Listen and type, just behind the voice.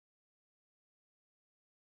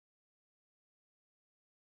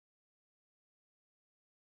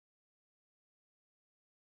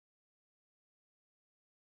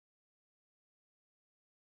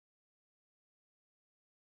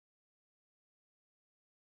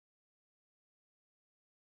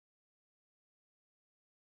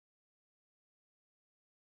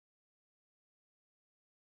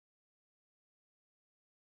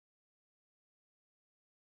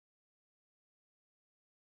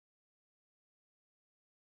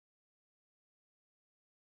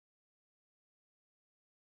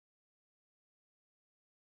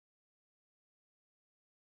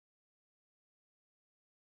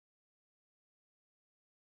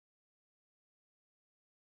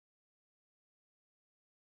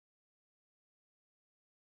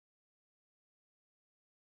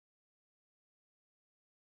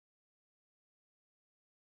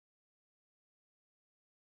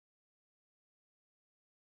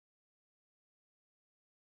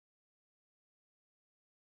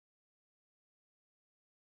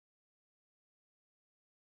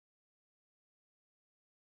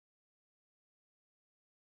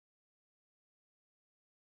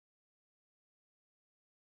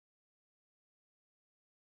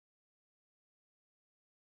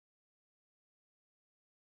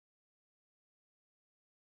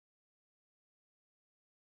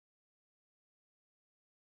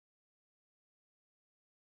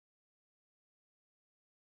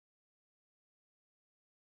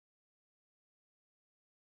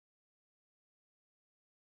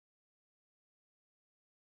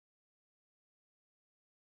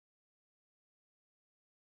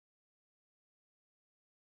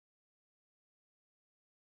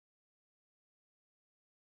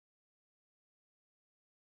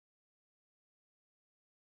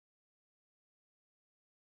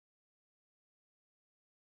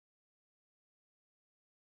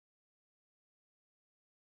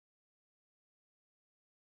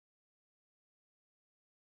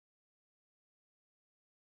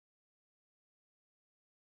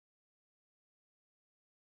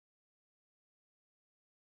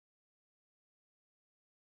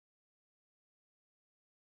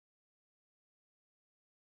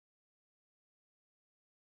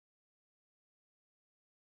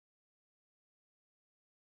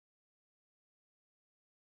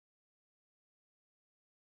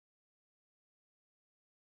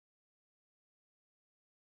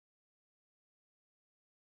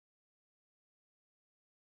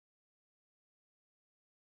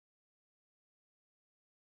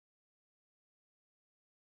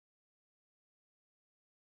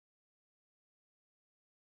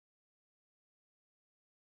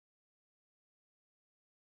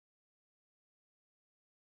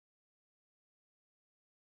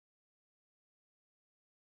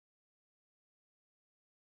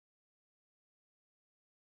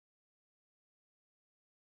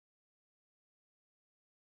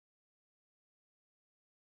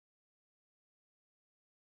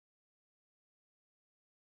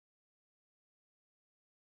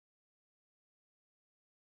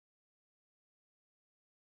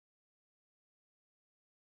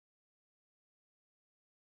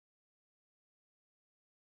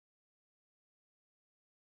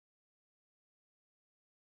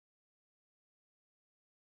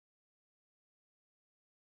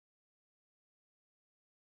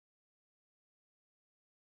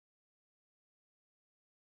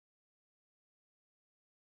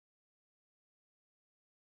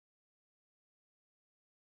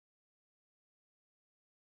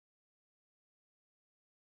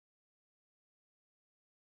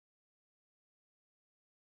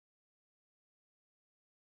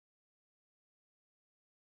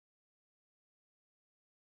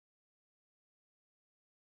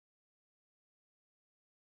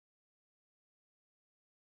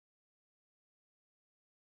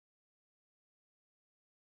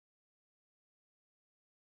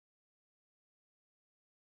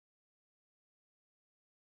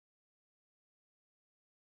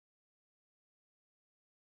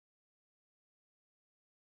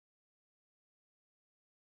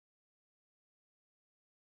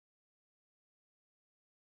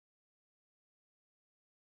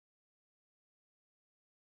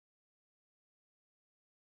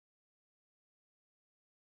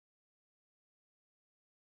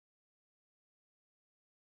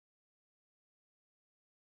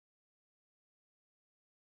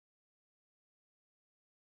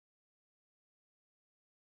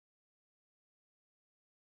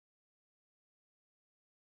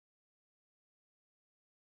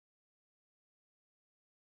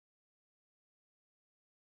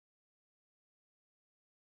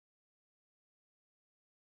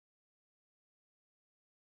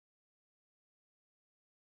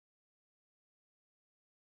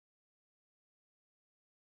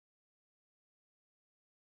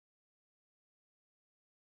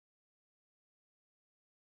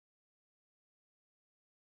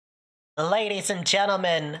Ladies and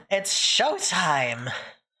gentlemen, it's showtime!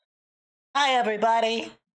 Hi,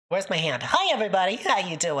 everybody! Where's my hand? Hi, everybody! How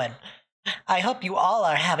you doing? I hope you all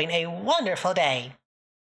are having a wonderful day.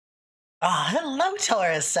 Oh, hello,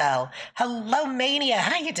 Tortoisel! Hello, Mania!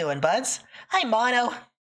 How you doing, buds? Hi, Mono!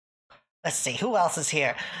 Let's see, who else is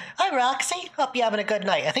here? Hi, Roxy! Hope you're having a good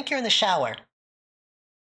night. I think you're in the shower.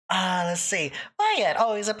 Let's see. Wyatt,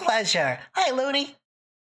 always a pleasure. Hi, Looney!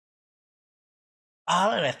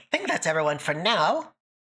 I think that's everyone for now.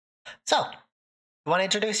 So, you want to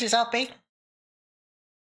introduce yourself, B?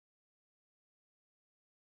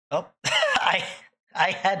 Oh, I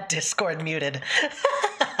had Discord muted.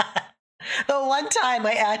 The one time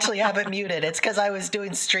I actually have it muted, it's because I was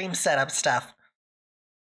doing stream setup stuff.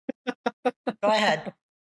 Go ahead.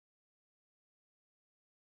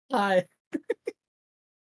 Hi.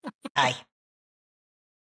 Hi.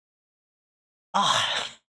 Oh,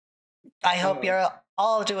 I hope you're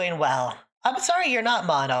all doing well. I'm sorry you're not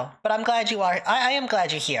Mono, but I'm glad you are. I am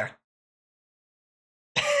glad you're here.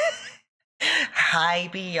 Hi,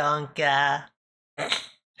 Bianca.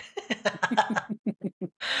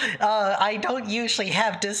 I don't usually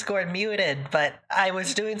have Discord muted, but I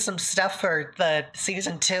was doing some stuff for the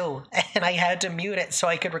season 2, and I had to mute it so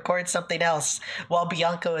I could record something else while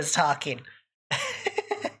Bianca was talking.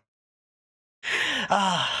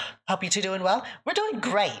 Hope you two doing well. We're doing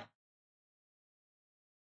great.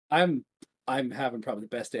 I'm having probably the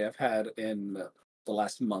best day I've had in the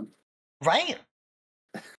last month. Right?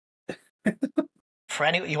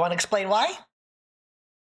 You want to explain why?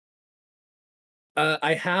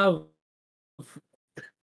 I have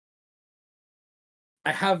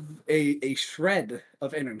a shred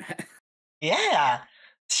of internet. Yeah,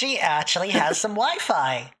 she actually has some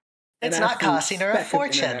Wi-Fi. It's not costing her a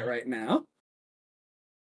fortune right now.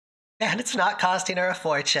 And it's not costing her a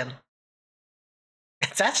fortune.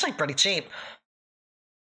 It's actually pretty cheap.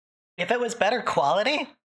 If it was better quality,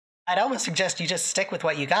 I'd almost suggest you just stick with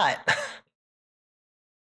what you got.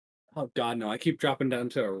 Oh god, no, I keep dropping down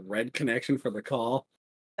to a red connection for the call.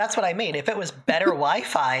 That's what I mean. If it was better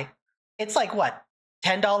Wi-Fi, it's like, what,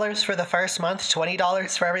 $10 for the first month,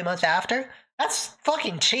 $20 for every month after? That's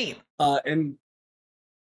fucking cheap. And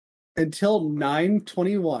until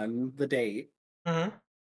 9/21, the date,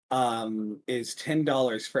 is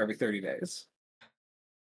 $10 for every 30 days.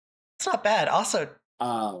 It's not bad. Also,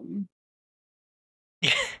 and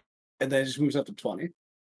then it just moves up to 20.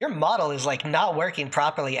 Your model is like not working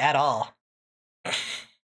properly at all.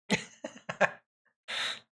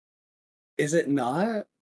 Is it not?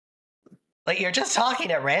 Like, you're just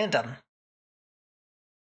talking at random.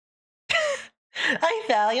 Hi,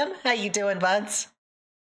 Thallium. How you doing, buds?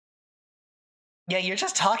 Yeah, you're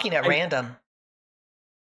just talking at random.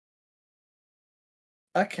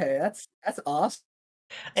 Okay, that's awesome.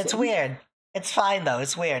 It's weird. It's fine, though.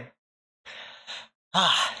 It's weird.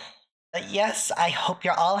 But yes, I hope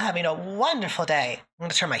you're all having a wonderful day. I'm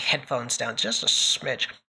going to turn my headphones down just a smidge.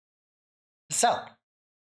 So,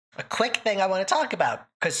 a quick thing I want to talk about,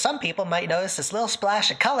 because some people might notice this little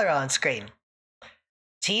splash of color on screen.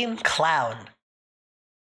 Team Clown.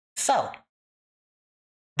 So,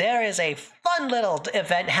 there is a fun little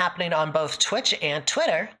event happening on both Twitch and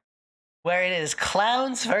Twitter, where it is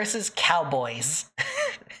clowns versus cowboys.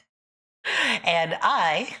 And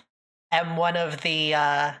I am one of the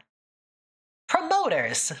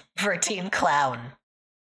promoters for Team Clown.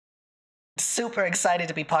 Super excited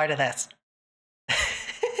to be part of this.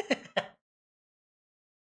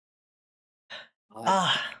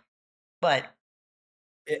 But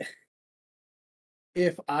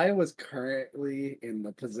if I was currently in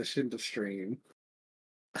the position to stream,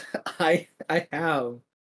 I have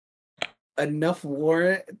enough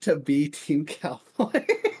warrant to be Team Cowboy.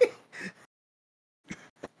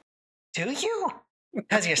 Do you?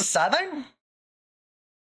 Because you're Southern?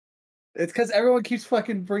 It's because everyone keeps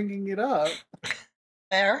fucking bringing it up.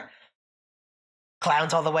 Fair.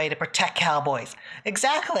 Clowns all the way to protect cowboys.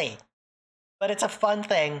 Exactly. But it's a fun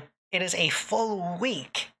thing. It is a full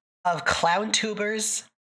week of PngTubers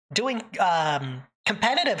doing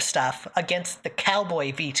competitive stuff against the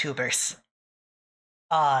cowboy VTubers.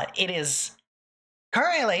 It is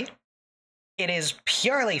currently, it is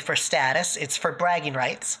purely for status. It's for bragging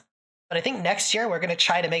rights. But I think next year we're going to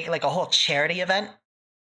try to make it like a whole charity event.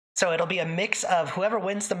 So it'll be a mix of whoever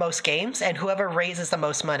wins the most games and whoever raises the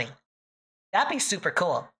most money. That'd be super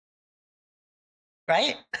cool.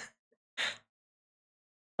 Right?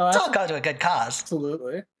 It's all go to a good cause.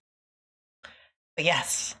 Absolutely. But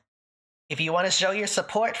yes, if you want to show your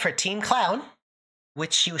support for Team Clown,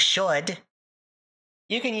 which you should,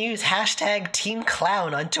 you can use hashtag Team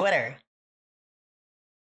Clown on Twitter.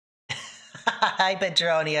 Hi,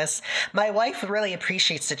 Bedronius. My wife really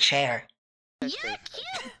appreciates the chair. You're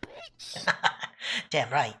cute, bitch. Damn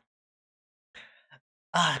right.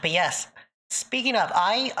 But yes, speaking of,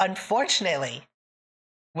 I unfortunately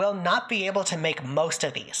will not be able to make most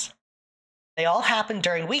of these. They all happen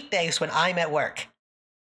during weekdays when I'm at work.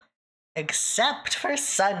 Except for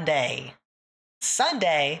Sunday.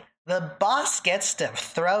 Sunday, the boss gets to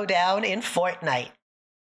throw down in Fortnite.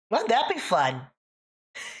 Wouldn't that be fun?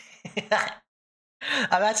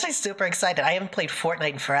 I'm actually super excited. I haven't played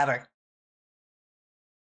Fortnite in forever.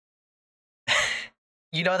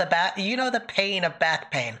 You know the pain of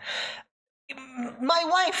back pain. My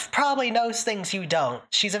wife probably knows things you don't.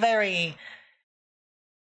 She's a very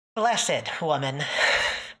blessed woman,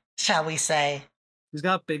 shall we say. He's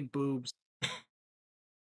got big boobs.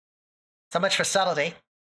 So much for subtlety.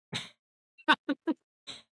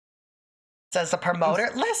 Says the promoter.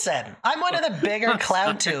 Listen, I'm one of the bigger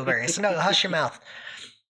clown tubers. No, hush your mouth.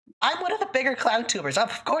 I'm one of the bigger clown tubers.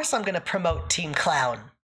 Of course I'm going to promote Team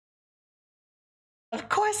Clown. Of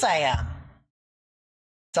course I am.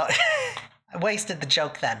 So, I wasted the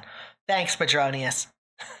joke then. Thanks, Pedronius.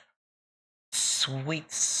 Sweet,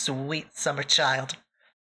 sweet summer child.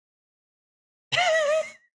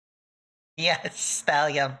 Yes,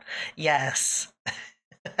 Spellium. Yes.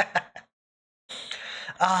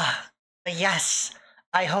 Yes.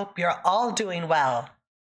 I hope you're all doing well.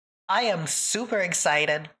 I am super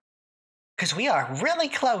excited because we are really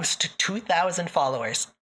close to 2,000 followers.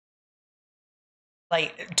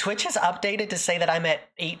 Like, Twitch has updated to say that I'm at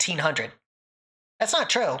 1,800. That's not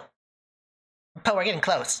true. But we're getting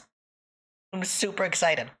close. I'm super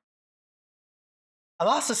excited. I'm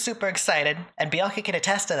also super excited, and Bianca can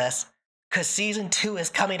attest to this, because Season 2 is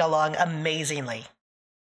coming along amazingly.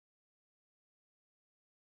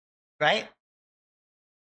 Right?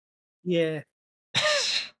 Yeah.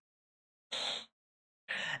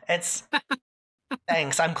 It's...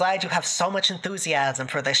 Thanks. I'm glad you have so much enthusiasm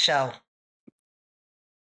for this show.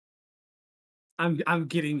 I'm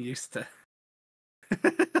getting used to.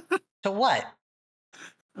 To what?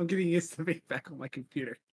 I'm getting used to being back on my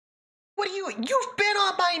computer. What are you... You've been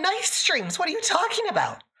on my night streams! What are you talking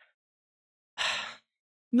about?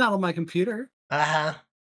 Not on my computer. Uh-huh.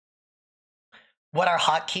 What are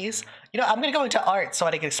hotkeys? You know, I'm gonna go into art so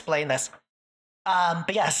I can explain this.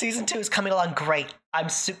 But yeah, Season 2 is coming along great. I'm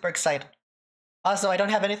super excited. Also, I don't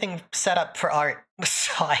have anything set up for art,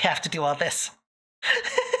 so I have to do all this.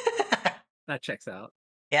 That checks out.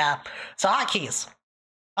 Yeah. So hotkeys.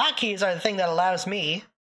 Hotkeys are the thing that allows me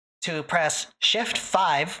to press Shift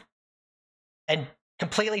 5 and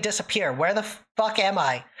completely disappear. Where the fuck am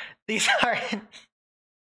I? These are...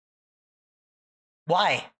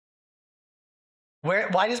 Why?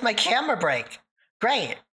 Why does my camera break?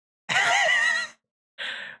 Great.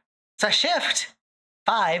 So Shift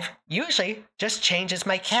 5 usually just changes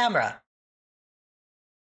my camera.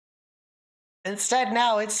 Instead,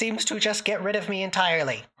 now it seems to just get rid of me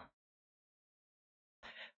entirely.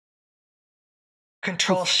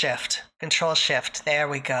 Control Shift. Control Shift. There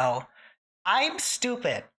we go. I'm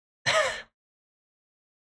stupid.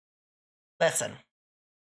 Listen.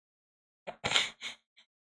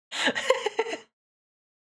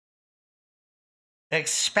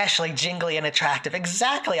 Especially jingly and attractive.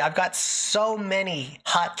 Exactly. I've got so many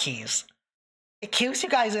hotkeys. It keeps you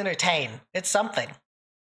guys entertained. It's something.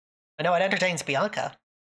 I know it entertains Bianca.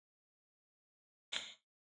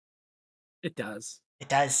 It does. It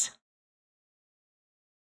does.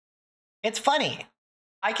 It's funny.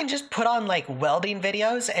 I can just put on, like, welding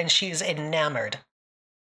videos and she's enamored.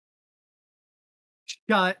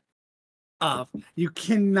 Shut up. You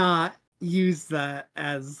cannot use that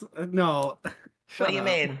as... No. What do you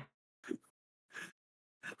mean?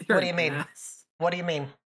 What do you mean? What do you mean?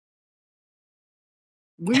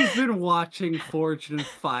 We've been watching Forged in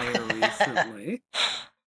Fire recently.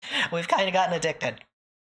 We've kind of gotten addicted.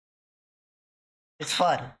 It's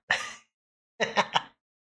fun.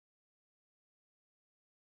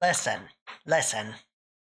 Listen.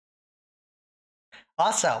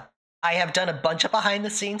 Also, I have done a bunch of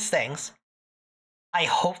behind-the-scenes things. I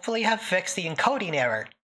hopefully have fixed the encoding error.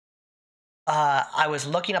 I was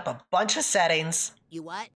looking up a bunch of settings. You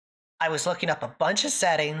what? I was looking up a bunch of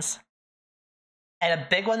settings. And a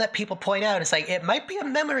big one that people point out is like, it might be a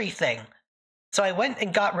memory thing. So I went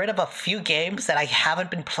and got rid of a few games that I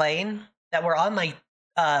haven't been playing that were on my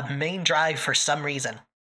main drive for some reason.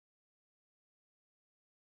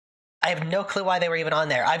 I have no clue why they were even on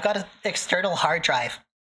there. I've got an external hard drive.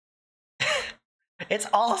 It's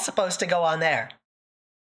all supposed to go on there.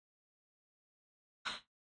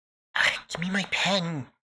 Give me my pen.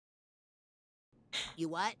 You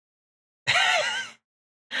what?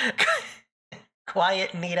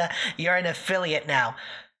 Quiet, Nita. You're an affiliate now.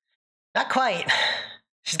 Not quite.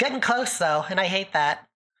 She's getting close, though, and I hate that.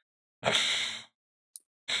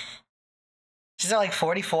 She's at like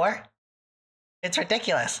 44? It's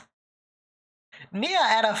ridiculous. Nia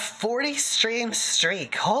at a 40 stream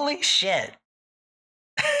streak. Holy shit.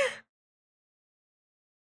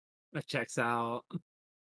 That checks out.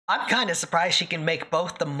 I'm kind of surprised she can make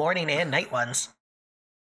both the morning and night ones.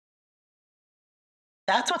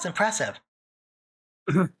 That's what's impressive.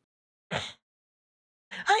 Hi,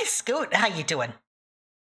 Scoot. How you doing?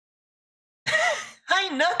 Hi,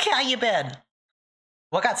 Nook. How you been?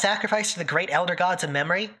 What got sacrificed to the great elder gods of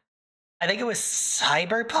memory? I think it was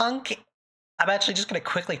Cyberpunk. I'm actually just going to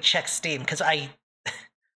quickly check Steam, because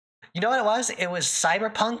You know what it was? It was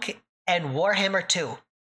Cyberpunk and Warhammer 2.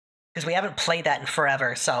 Because we haven't played that in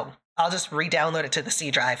forever, so I'll just re-download it to the C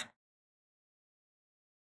drive.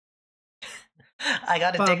 I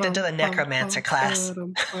got addicted to the Necromancer class.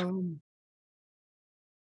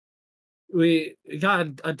 We got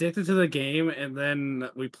addicted to the game, and then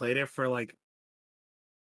we played it for like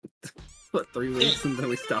 3 weeks, and then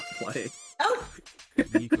we stopped playing. Oh!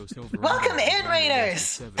 Welcome in,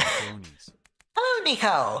 Raiders! Hello,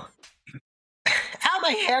 Nico! Ow,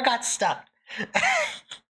 my hair got stuck.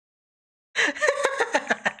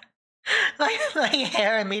 my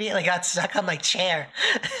hair immediately got stuck on my chair.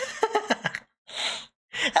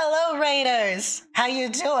 Hello, Raiders! How you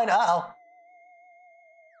doing? Uh-oh.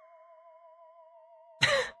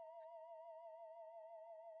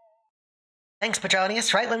 Thanks,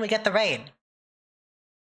 Petronius. Right when we get the raid.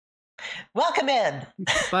 Welcome in!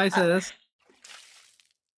 Bye, sis.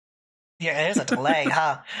 Yeah, there's a delay,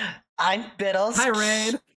 huh? I'm Bittles. Hi,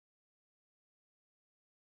 Raid.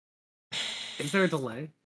 Is there a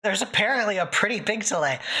delay? There's apparently a pretty big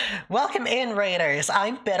delay. Welcome in, Raiders.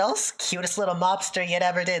 I'm Bittles, cutest little mobster you'd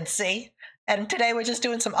ever did see. And today we're just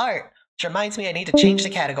doing some art, which reminds me I need to change the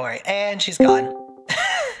category. And she's gone.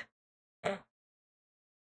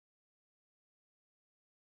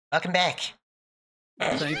 Welcome back.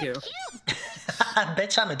 Thank you.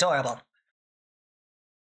 Bitch, I'm adorable.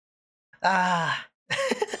 Ah.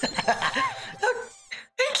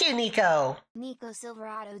 Thank you, Nico. Nico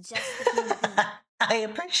Silverado just became a goon. I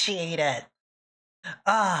appreciate it.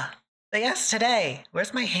 Ah, but yes, today.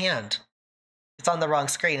 Where's my hand? It's on the wrong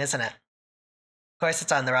screen, isn't it? Of course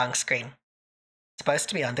it's on the wrong screen. It's supposed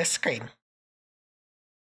to be on this screen.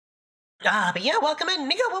 Ah, but yeah, welcome in.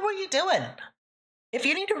 Nico, what were you doing? If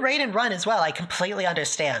you need to raid and run as well, I completely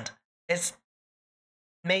understand. It's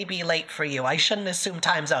maybe late for you. I shouldn't assume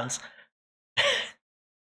time zones.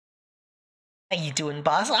 How you doing,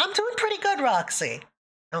 boss? I'm doing pretty good, Roxy.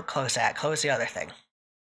 Don't close that. Close the other thing.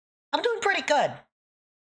 I'm doing pretty good.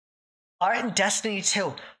 Art in Destiny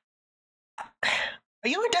 2. Are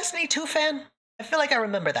you a Destiny 2 fan? I feel like I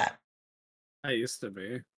remember that. I used to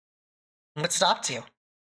be. What stopped you?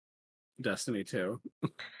 Destiny 2.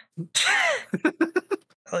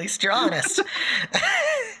 At least you're honest.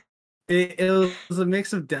 It was a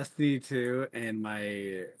mix of Destiny 2 and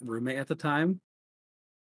my roommate at the time.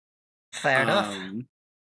 Fair enough.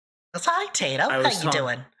 That's hi, Tatum. How you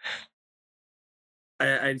doing?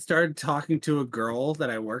 I started talking to a girl that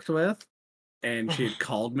I worked with, and she had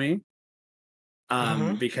called me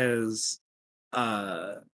because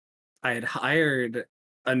I had hired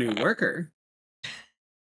a new worker.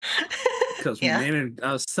 Because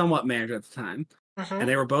I was somewhat manager at the time, and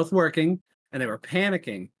they were both working, and they were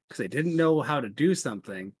panicking because they didn't know how to do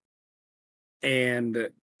something. And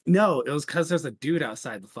no, it was because there's a dude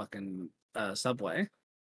outside the fucking subway.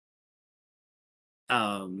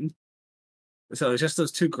 So it was just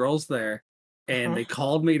those two girls there, and they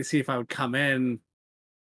called me to see if I would come in.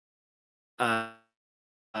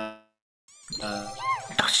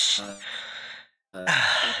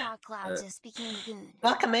 Cloud just became a goon.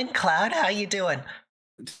 Welcome in, Cloud. How you doing?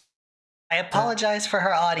 I apologize for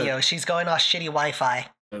her audio. She's going off shitty Wi-Fi.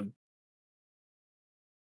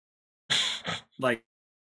 Like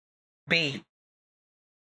B.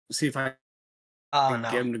 See if I can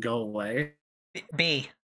get him to go away. B.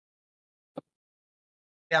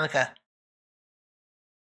 Bianca.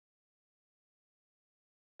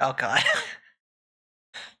 Oh god.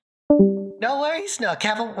 No worries, Nook.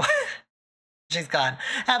 She's gone.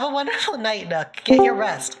 Have a wonderful night, Nook. Get your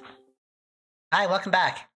rest. Hi, welcome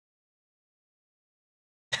back.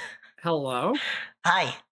 Hello.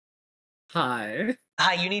 Hi. Hi.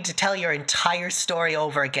 Hi, you need to tell your entire story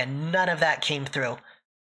over again. None of that came through.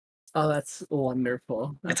 Oh, that's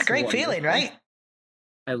wonderful. It's a great feeling, right?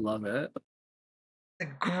 I love it. It's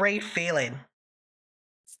a great feeling.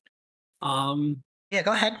 Yeah,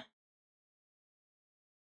 go ahead.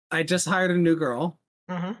 I just hired a new girl.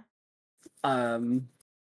 Mm-hmm.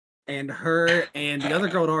 And her and the other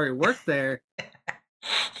girl that already worked there.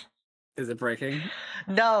 Is it breaking?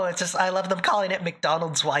 No, it's just I love them calling it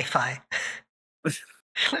McDonald's Wi-Fi.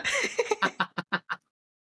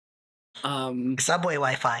 Subway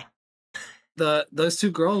Wi-Fi. Those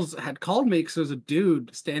two girls had called me because there was a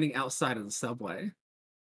dude standing outside of the subway.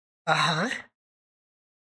 Uh-huh.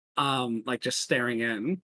 Like just staring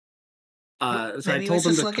in. So Maybe I told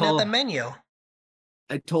him to looking call. at the menu.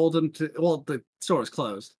 I told him to. Well, the store was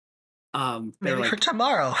closed. Maybe for like,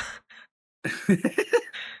 tomorrow.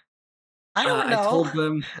 I don't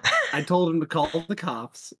know. I told him to call the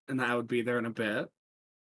cops, and that I would be there in a bit.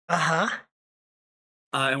 Uh-huh.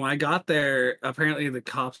 And when I got there, apparently the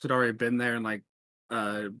cops had already been there and like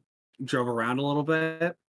drove around a little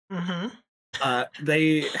bit. Mm-hmm.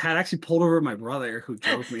 They had actually pulled over my brother who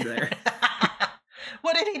drove me there.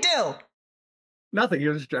 What did he do? Nothing. He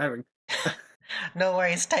was just driving. No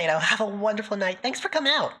worries, Tato. Have a wonderful night. Thanks for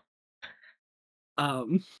coming out.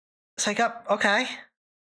 It's like, okay.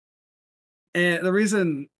 And the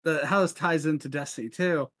reason that how this ties into Destiny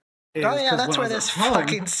 2 is that's where this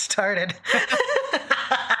fucking started.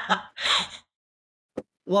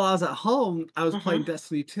 While I was at home, I was playing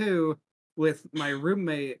Destiny 2 with my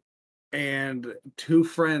roommate and two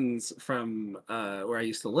friends from where I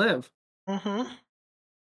used to live. Mm-hmm.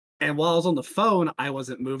 And while I was on the phone, I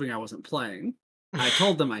wasn't moving, I wasn't playing. I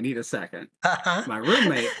told them I need a second. My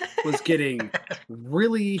roommate was getting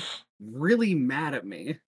really, really mad at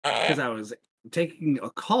me because I was taking a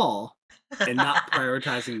call and not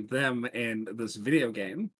prioritizing them and this video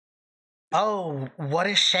game. Oh, what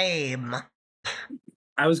a shame.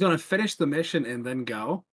 I was going to finish the mission and then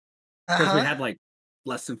go because we had like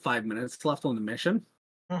less than 5 minutes left on the mission,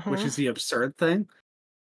 which is the absurd thing.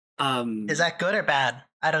 Is that good or bad?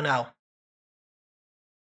 I don't know.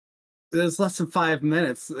 There's less than 5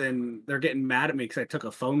 minutes and they're getting mad at me because I took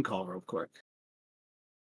a phone call real quick.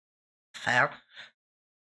 Fair.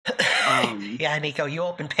 Yeah, Nico, you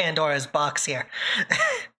opened Pandora's box here.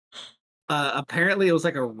 Apparently it was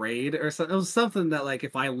like a raid or something. It was something that like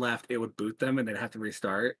if I left, it would boot them and they'd have to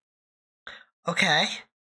restart. Okay.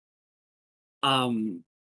 And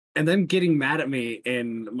then getting mad at me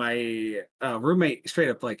and my roommate straight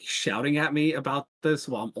up like shouting at me about this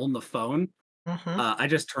while I'm on the phone. I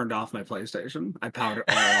just turned off my PlayStation. I powered it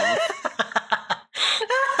all off.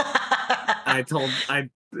 I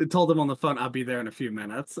told him on the phone I'll be there in a few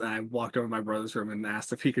minutes. And I walked over to my brother's room and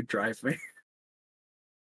asked if he could drive me.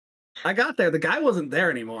 I got there. The guy wasn't there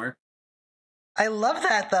anymore. I love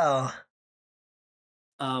that though.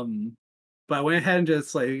 But I went ahead and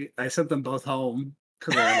just like I sent them both home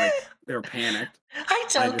because they were panicked. I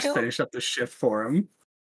just finished up the shift for them.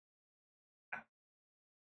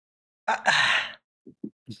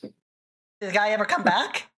 Did the guy ever come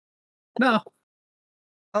back? No.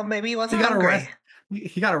 Oh, maybe he wasn't hungry.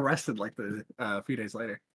 He got arrested like a few days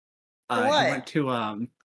later. What?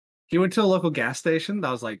 He went to a local gas station that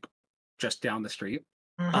was like just down the street.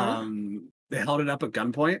 They held it up at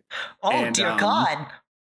gunpoint. Oh, dear God.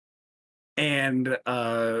 And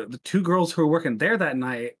the two girls who were working there that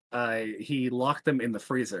night, he locked them in the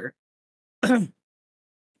freezer.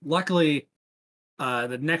 Luckily,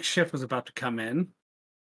 the next shift was about to come in.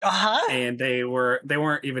 And they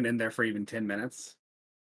weren't even in there for even 10 minutes.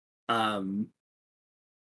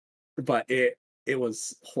 But it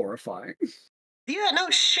was horrifying. Yeah, no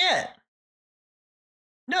shit.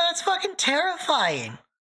 No, that's fucking terrifying.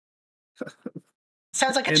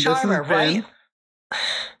 Sounds like a charmer, right?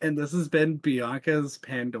 And this has been Bianca's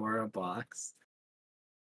Pandora box.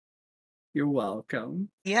 You're welcome.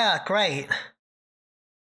 Yeah, great.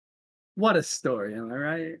 What a story, am I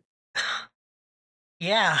right?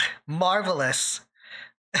 Yeah, marvelous.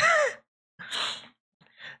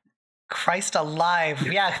 Christ alive.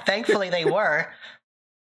 Yeah, thankfully they were.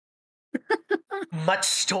 Much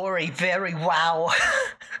story, very wow.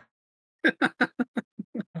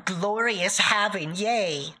 Glorious having,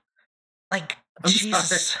 yay. Like,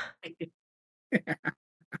 Jesus.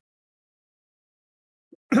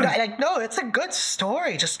 No, it's a good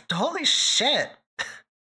story. Just holy shit.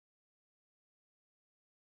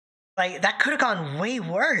 Like, that could have gone way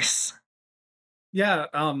worse. Yeah,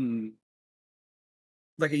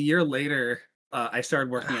 like a year later, I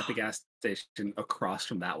started working at the gas station across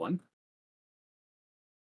from that one.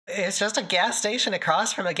 It's just a gas station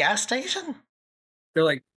across from a gas station? They're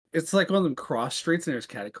like, it's like one of them cross streets and there's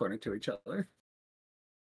catty-corner to each other.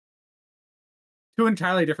 Two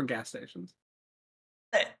entirely different gas stations.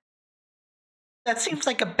 That seems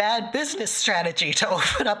like a bad business strategy to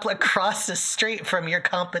open up across the street from your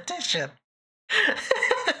competition.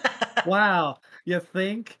 Wow, you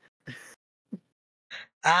think?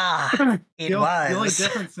 Ah, it The only was.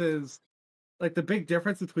 difference is, like, the big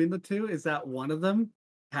difference between the two is that one of them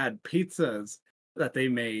had pizzas that they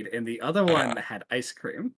made, and the other one had ice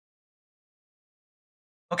cream.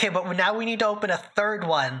 Okay, but now we need to open a third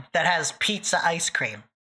one that has pizza ice cream,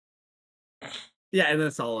 Yeah, and then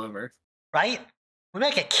it's all over. right? We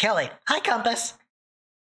make a killing. Hi, Compass.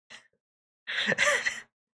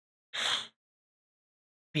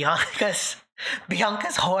 Bianca's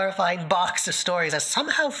horrifying box of stories has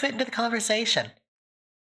somehow fit into the conversation.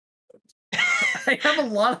 I have a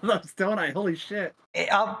lot of those, don't I? Holy shit.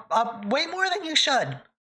 Way more than you should.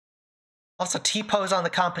 Also, T-pose on the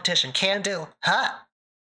competition. Can do. Huh?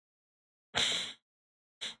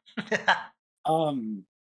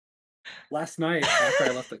 Last night after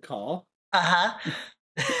I left the call, Uh-huh.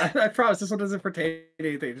 I promise this one doesn't pertain to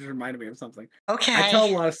anything. It just reminded me of something. Okay. I tell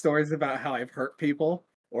a lot of stories about how I've hurt people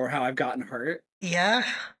or how I've gotten hurt. Yeah.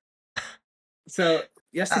 So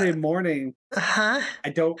yesterday morning, Uh-huh. I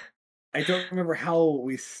don't remember how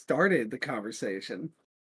we started the conversation,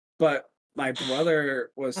 but my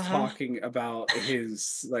brother was talking about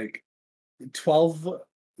his like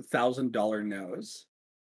 $12,000 nose.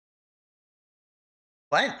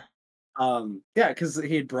 What? Yeah, because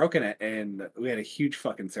he had broken it and we had a huge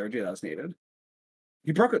fucking surgery that was needed.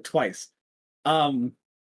 He broke it twice. And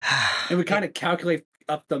we kind of calculate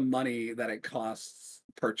up the money that it costs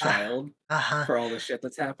per child for all the shit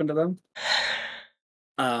that's happened to them.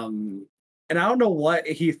 And I don't know what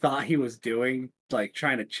he thought he was doing, like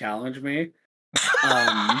trying to challenge me.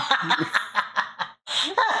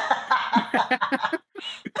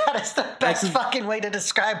 That is the best fucking way to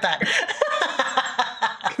describe that.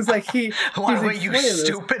 Because like why were you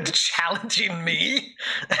stupid challenging me?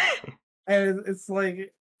 And it's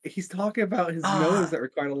like he's talking about his nose that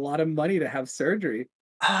required a lot of money to have surgery.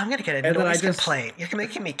 Oh, I'm gonna get a noise complaint. You're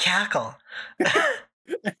making me cackle.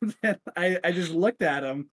 And then I just looked at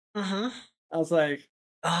him. I was like,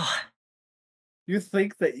 oh, you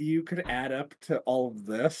think that you could add up to all of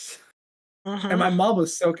this? And my mom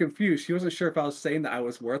was so confused. She wasn't sure if I was saying that I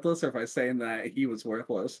was worthless or if I was saying that he was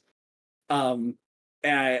worthless. And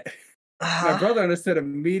my brother understood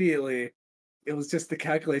immediately. It was just the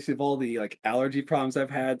calculation of all the like allergy problems I've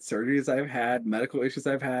had, surgeries I've had, medical issues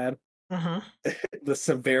I've had, the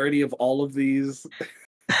severity of all of these.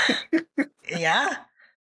 Yeah.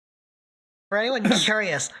 For anyone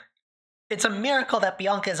curious, it's a miracle that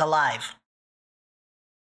Bianca is alive.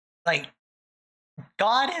 Like,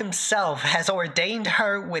 God himself has ordained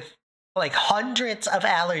her with like hundreds of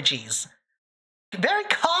allergies. Very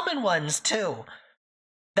common ones too,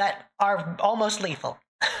 that are almost lethal.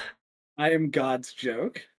 I am God's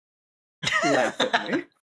joke. Laugh at me.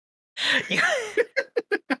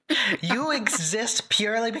 You exist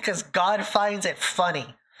purely because God finds it funny.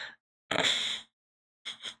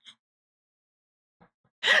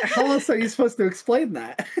 How else are you supposed to explain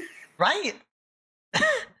that? Right?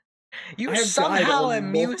 You somehow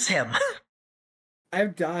amuse him.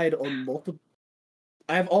 I've died on multiple.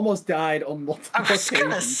 I've almost died on multiple I was occasions.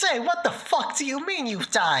 gonna say, what the fuck do you mean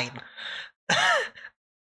you've died?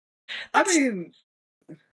 I mean,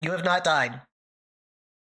 you have not died.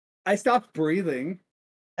 I stopped breathing.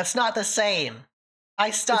 That's not the same.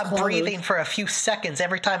 I stop breathing for a few seconds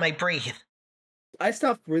every time I breathe. I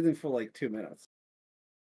stopped breathing for like 2 minutes.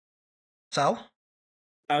 So?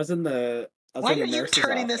 I was in the. Why are you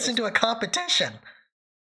turning this into a competition?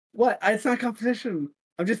 What? It's not competition.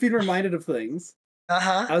 I'm just being reminded of things.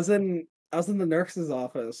 I was in the nurse's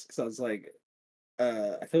office because I was like,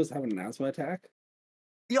 I thought I was having an asthma attack.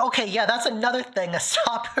 Okay, yeah, that's another thing.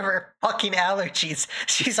 Aside from her fucking allergies,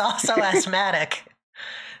 she's also asthmatic.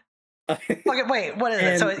 Okay, wait, what is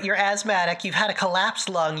it? So you're asthmatic, you've had a collapsed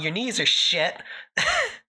lung, your knees are shit.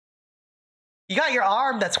 You got your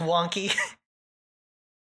arm that's wonky.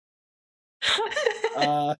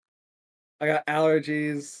 I got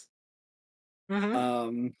allergies.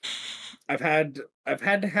 I've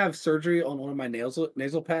had to have surgery on one of my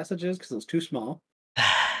nasal passages because it was too small.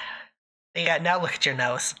 Yeah, now look at your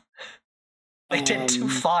nose. They did too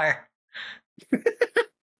far.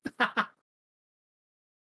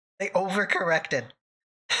 They overcorrected.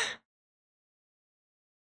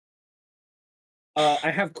 I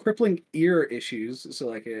have crippling ear issues, so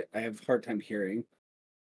like I have a hard time hearing.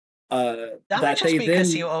 That might just be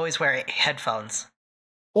because you always wear headphones.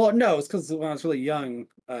 Well, no, it's because when I was really young,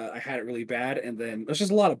 I had it really bad, and then there's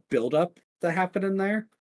just a lot of buildup that happened in there.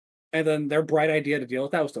 And then their bright idea to deal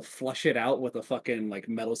with that was to flush it out with a fucking like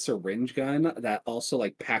metal syringe gun that also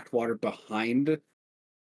like packed water behind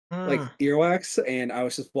like earwax, and I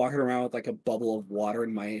was just walking around with like a bubble of water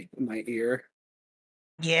in my ear.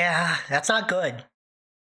 Yeah, that's not good.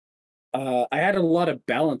 I had a lot of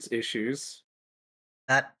balance issues.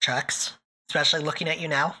 That tracks, especially looking at you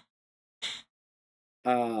now.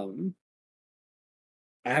 Um,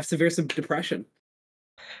 I have severe depression.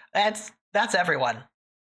 That's everyone.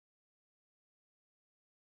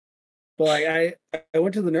 But like, I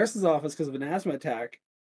went to the nurse's office because of an asthma attack,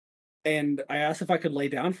 and I asked if I could lay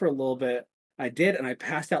down for a little bit. I did, and I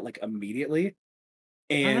passed out like immediately.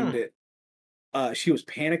 And she was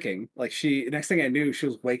panicking. Like next thing I knew, she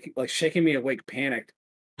was like shaking me awake, panicked,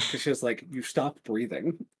 because she was like, "You stopped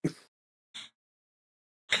breathing."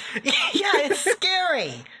 Yeah, it's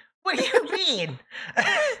scary. What do you mean?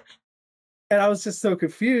 And I was just so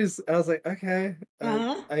confused. I was like, "Okay,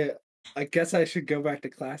 Mhm. I guess I should go back to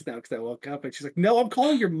class now," because I woke up, and she's like, "No, I'm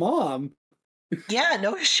calling your mom." Yeah,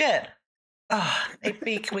 no shit. Oh, hey,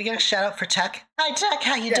 B, can we get a shout out for Tech? Hi, Tech.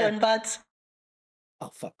 How you Yeah. doing, buds?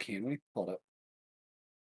 Oh fuck, can we? Hold up.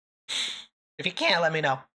 If you can't, let me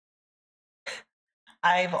know.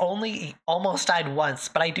 I've only almost died once,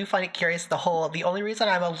 but I do find it curious. The only reason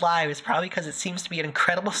I'm alive is probably because it seems to be an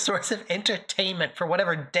incredible source of entertainment for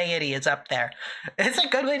whatever deity is up there. It's a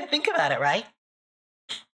good way to think about it, right?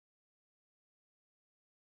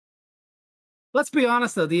 Let's be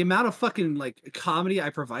honest though, the amount of fucking like comedy I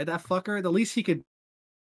provide that fucker, the least he could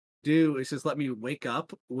do is just let me wake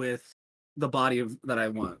up with the body that I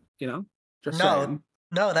want, you know? Just saying.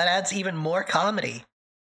 No, that adds even more comedy.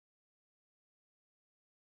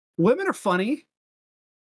 Women are funny.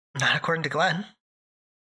 Not according to Glenn.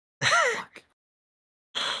 Fuck.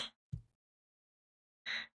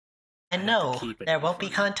 And no, there won't be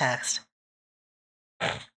context.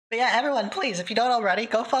 But yeah, everyone, please, if you don't already,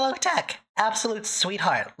 go follow Tech. Absolute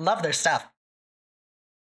sweetheart. Love their stuff.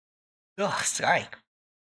 Oh, sorry.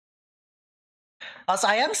 Also,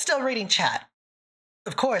 I am still reading chat.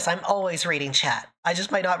 Of course, I'm always reading chat. I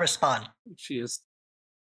just might not respond. She is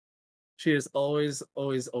always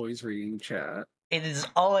reading chat. It is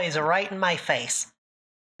always right in my face.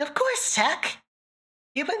 Of course, Tech.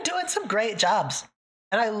 You've been doing some great jobs.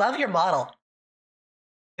 And I love your model.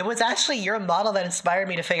 It was actually your model that inspired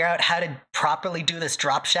me to figure out how to properly do this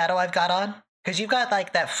drop shadow I've got on. Because you've got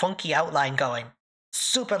like that funky outline going.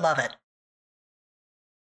 Super love it.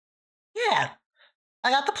 Yeah. I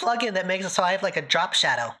got the plugin that makes it so I have like a drop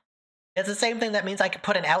shadow. It's the same thing that means I can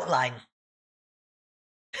put an outline.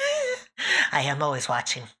 I am always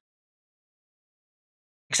watching.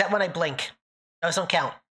 Except when I blink. Those don't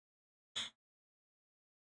count.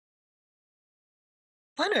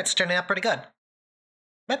 Planet's turning out pretty good.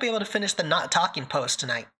 Might be able to finish the not talking post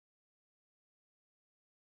tonight.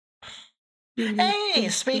 Hey,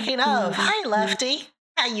 speaking of, hi Lefty.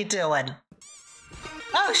 How you doing?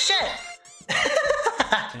 Oh shit!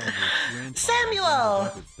 Samuel!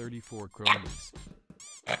 34 cronies.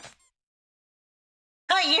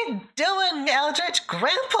 How you doing, Eldritch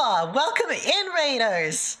Grandpa? Welcome in,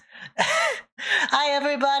 Raiders! Hi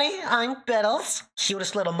everybody, I'm Bittles,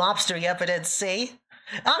 cutest little mobster you ever did see.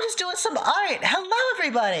 I'm just doing some art. Hello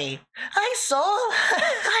everybody! Hi Soul!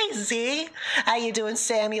 Hi Z! How you doing,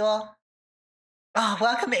 Samuel? Oh,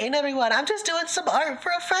 welcome in everyone. I'm just doing some art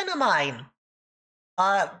for a friend of mine.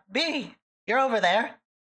 B, you're over there.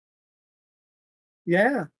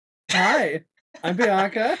 Yeah. Hi. I'm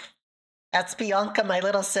Bianca. That's Bianca, my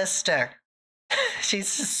little sister.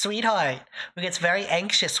 She's a sweetheart who gets very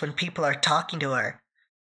anxious when people are talking to her.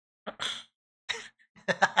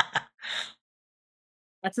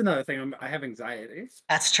 That's another thing. I have anxiety.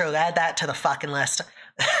 That's true. Add that to the fucking list.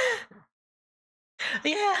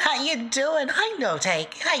 Yeah, how you doing? Hi, No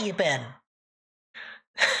Take. How you been?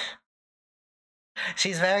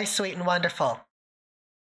 She's very sweet and wonderful.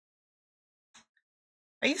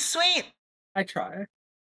 Are you sweet? I try.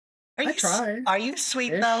 I try. Are you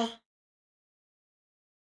sweet though?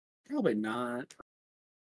 Probably not.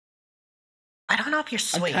 I don't know if you're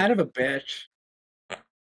sweet. I'm kind of a bitch.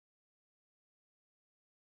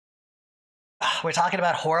 We're talking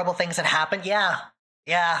about horrible things that happened? Yeah.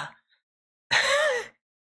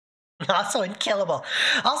 Also unkillable.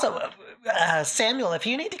 Also, Samuel, if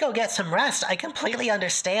you need to go get some rest, I completely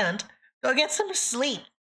understand. Go get some sleep.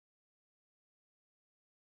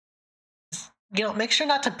 You know, make sure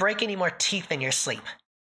not to break any more teeth in your sleep.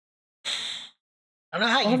 I don't know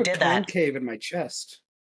how you did that. Concave in my chest.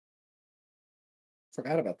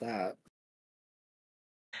 Forgot about that.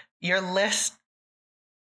 Her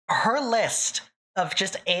list of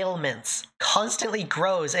just ailments constantly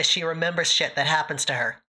grows as she remembers shit that happens to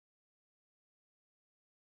her.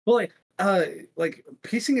 Well, like, like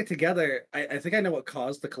piecing it together, I think I know what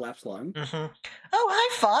caused the collapsed lung. Oh,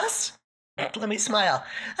 hi, Foss. Let me smile.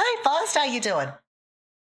 Hi, Foss. How you doing?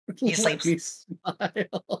 He Let sleeps. me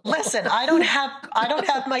smile. Listen, I don't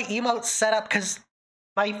have my emotes set up because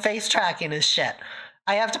my face tracking is shit.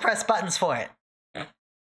 I have to press buttons for it.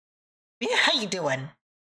 Yeah, how you doing?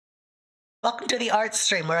 Welcome to the art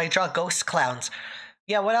stream where I draw ghost clowns.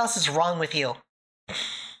 Yeah, what else is wrong with you?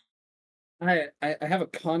 I have a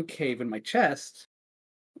concave in my chest.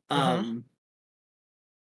 And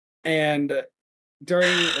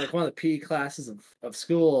during like one of the PE classes of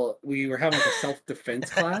school, we were having like a self-defense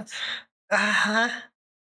class.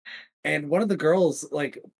 And one of the girls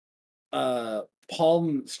like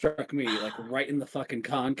palm struck me like right in the fucking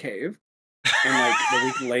concave. And like a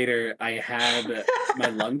week later I had my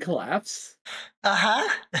lung collapse.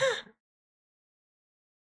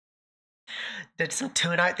 Did some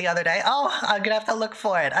toon art the other day. Oh, I'm gonna have to look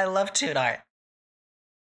for it. I love toon art.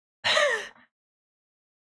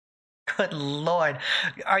 Good lord.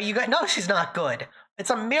 Are you good? No, she's not good. It's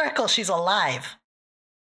a miracle she's alive.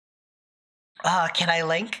 Can I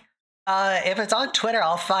link? If it's on Twitter,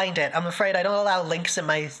 I'll find it. I'm afraid I don't allow links in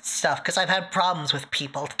my stuff because I've had problems with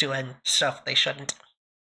people doing stuff they shouldn't.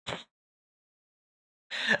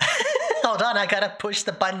 Hold on, I gotta push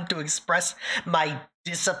the button to express my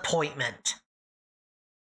disappointment.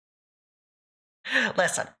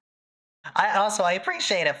 Listen, I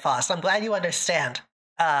appreciate it, Foss. I'm glad you understand.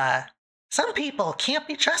 Some people can't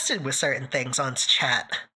be trusted with certain things on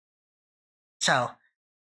chat. So,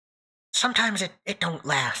 sometimes it don't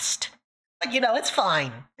last. But you know, it's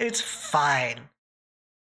fine. It's fine.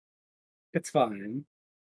 It's fine.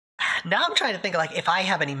 Now I'm trying to think, like, if I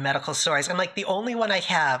have any medical stories. I'm like, the only one I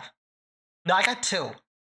have... No, I got two.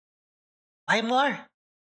 I have more.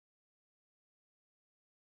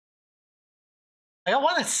 I got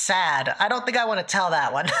one that's sad. I don't think I want to tell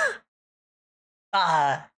that one.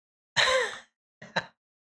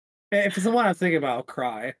 If it's the one I'm thinking about, I'll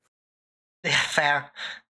cry. Yeah, fair.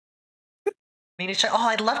 Oh,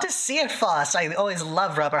 I'd love to see it, Foss. I always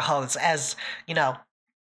love rubber hose, as, you know,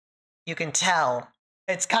 you can tell.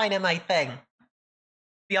 It's kind of my thing.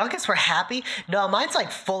 Bianca's were happy? No, mine's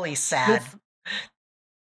like fully sad.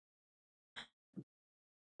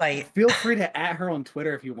 Like, feel free to @ her on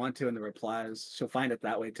Twitter if you want to in the replies. She'll find it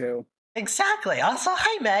that way too. Exactly. Also,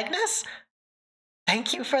 hi, Magnus.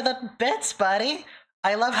 Thank you for the bits, buddy.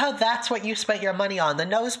 I love how that's what you spent your money on, the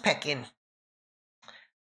nose picking.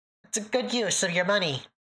 It's a good use of your money.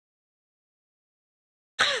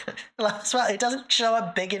 Well, it doesn't show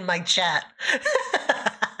up big in my chat.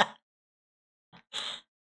 I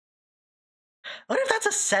wonder if that's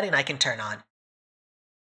a setting I can turn on.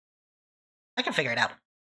 I can figure it out.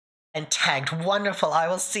 And tagged. Wonderful. I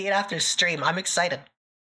will see it after stream. I'm excited.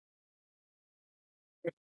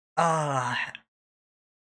 I'm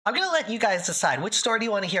going to let you guys decide. Which story do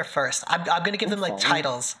you want to hear first? I'm going to give them, like,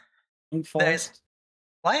 titles. There's...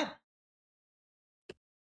 What?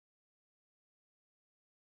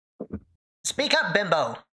 Speak up,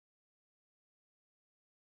 bimbo.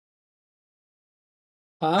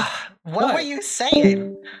 Huh? What were you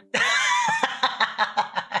saying?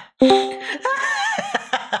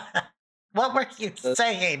 What were you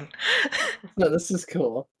saying? No, this is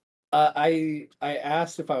cool. I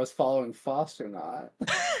asked if I was following Foss or not.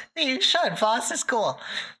 You should. Foss is cool.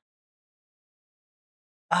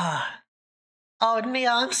 Oh,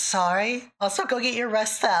 Nia, I'm sorry. Also, go get your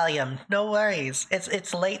rest Thallium. No worries.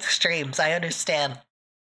 It's late streams. I understand.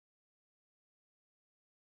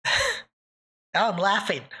 Oh, I'm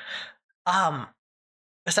laughing.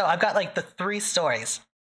 So I've got like the 3 stories.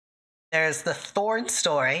 There's the Thorn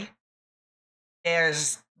story.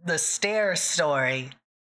 There's the Stairs story.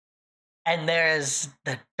 And there's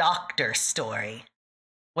the Doctor story.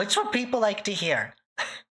 Which would people like to hear?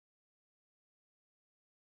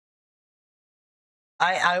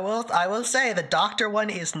 I will say the Doctor one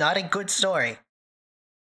is not a good story.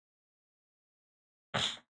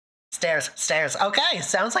 Stairs. Okay,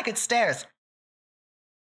 sounds like it's Stairs.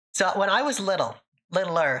 So when I was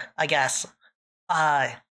littler, I guess,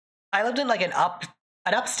 I lived in like an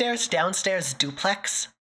upstairs downstairs duplex.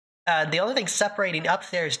 The only thing separating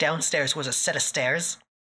upstairs downstairs was a set of stairs.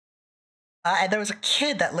 And there was a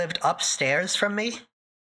kid that lived upstairs from me.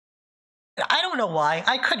 I don't know why.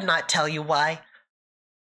 I could not tell you why.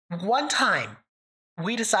 One time,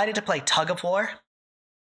 we decided to play tug of war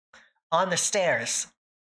on the stairs.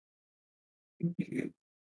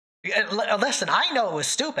 Listen, I know it was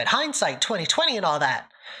stupid. Hindsight 2020 and all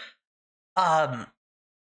that.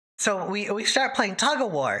 So we start playing tug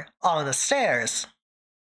of war on the stairs.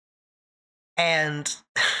 And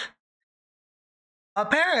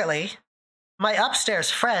apparently, my upstairs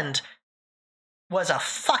friend was a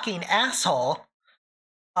fucking asshole.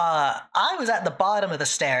 I was at the bottom of the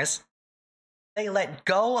stairs. They let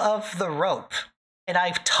go of the rope, and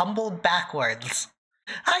I've tumbled backwards.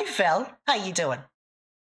 Hi, Phil. How you doing?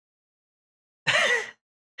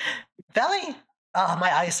 Belly? Oh,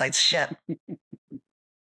 my eyesight's shit.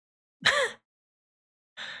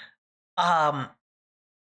 I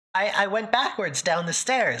went backwards down the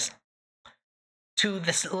stairs to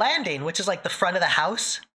this landing, which is like the front of the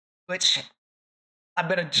house, which I'm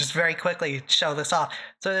gonna just very quickly show this off.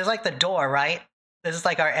 So there's like the door, right? This is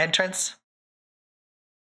like our entrance.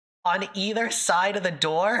 On either side of the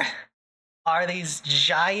door are these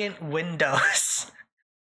giant windows.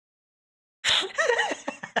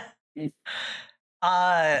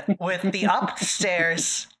 With the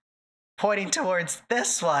upstairs pointing towards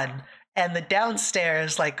this one and the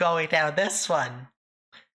downstairs like going down this one.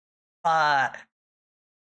 I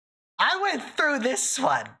went through this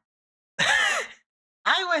one.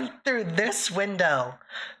 I went through this window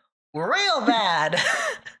real bad.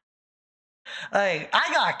 Like,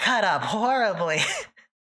 I got cut up horribly.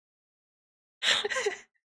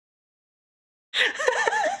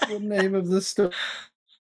 The name of the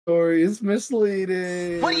story is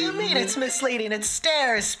misleading. What do you mean it's misleading? It's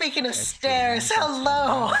stairs. Speaking of stairs,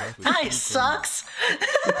 hello. Hi, sucks.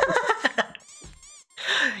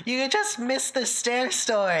 You just missed the stair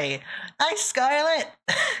story. Hi, Scarlet.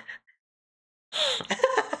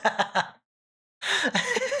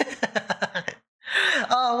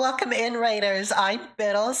 Oh, welcome in, Raiders. I'm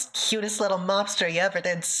Bittles, cutest little mobster you ever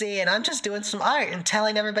did see, and I'm just doing some art and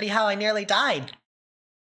telling everybody how I nearly died.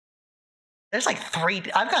 There's like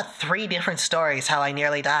I've got 3 different stories how I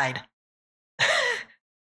nearly died.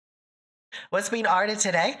 What's being arted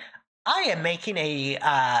today? I am making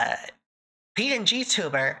a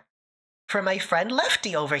PngTuber for my friend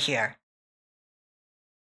Lefty over here.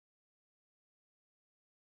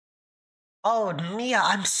 Oh, Mia,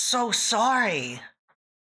 I'm so sorry.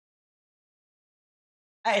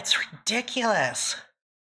 It's ridiculous.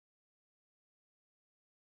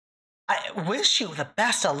 I wish you the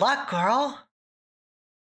best of luck, girl.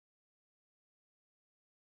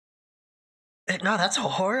 No, that's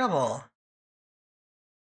horrible.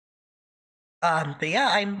 But yeah,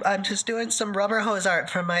 I'm just doing some rubber hose art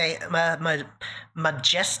for my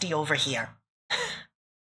Majesty over here.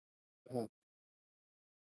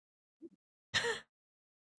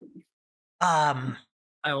 I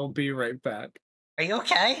will be right back. Are you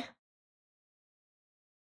okay?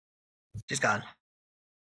 She's gone.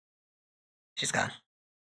 She's gone.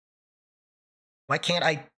 Why can't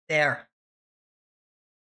I? There.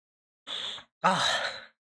 Oh.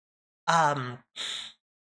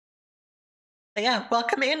 Yeah,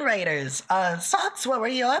 welcome in, Raiders. Socks, what were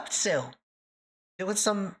you up to? Doing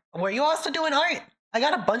some... Were you also doing art? I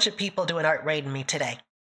got a bunch of people doing art raiding me today.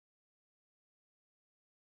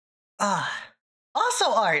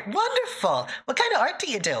 Also art. Wonderful. What kind of art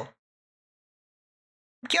do you do?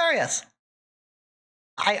 I'm curious.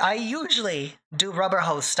 I usually do rubber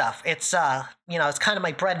hose stuff. It's, it's kind of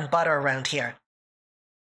my bread and butter around here.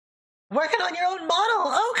 Working on your own model.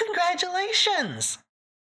 Oh, congratulations.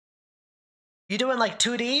 You doing like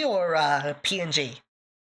 2D or PNG?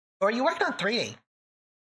 Or are you working on 3D?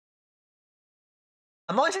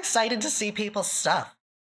 I'm always excited to see people's stuff.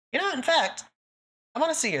 You know, in fact, I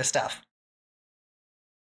want to see your stuff.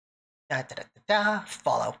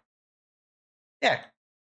 Follow. There.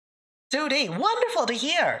 2D. Wonderful to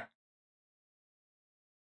hear.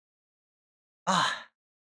 I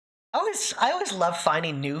always love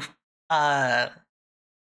finding new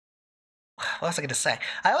what was I going to say?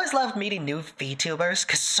 I always love meeting new VTubers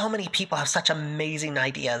because so many people have such amazing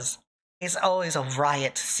ideas. It's always a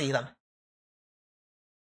riot to see them.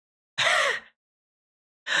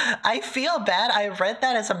 I feel bad. I read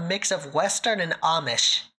that as a mix of Western and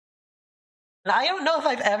Amish. And I don't know if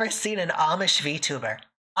I've ever seen an Amish VTuber.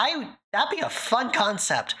 That'd be a fun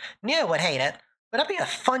concept. Nia would hate it, but that'd be a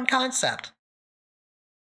fun concept.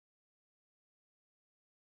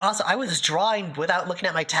 Also, I was drawing without looking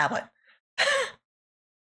at my tablet.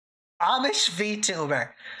 Amish VTuber.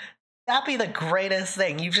 That'd be the greatest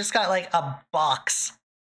thing. You've just got like a box.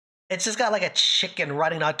 It's just got like a chicken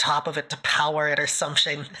running on top of it to power it or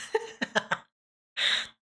something.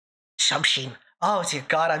 Something. Oh, dear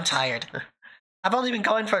God, I'm tired. I've only been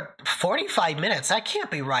going for 45 minutes. That can't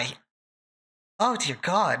be right. Oh, dear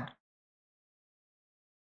God.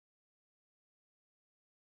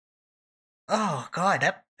 Oh,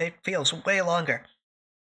 God, it feels way longer.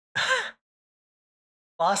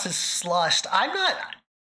 Boss is sloshed. I'm not...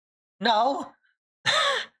 No.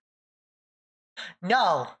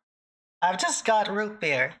 No, I've just got root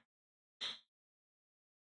beer.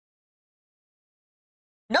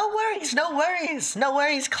 No worries, no worries, no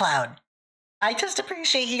worries, Cloud. I just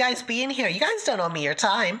appreciate you guys being here. You guys don't owe me your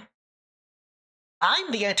time.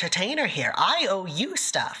 I'm the entertainer here. I owe you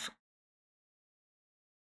stuff.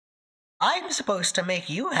 I'm supposed to make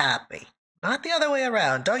you happy, not the other way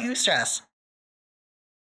around. Don't you stress.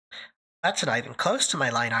 That's not even close to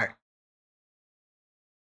my line art.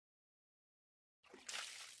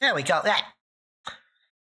 There we go. That.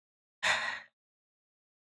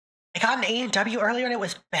 I got an A&W earlier and it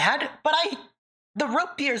was bad, but the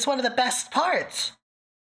root beer is one of the best parts.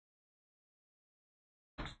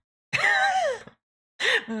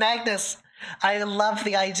 Magnus, I love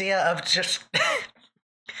the idea of just...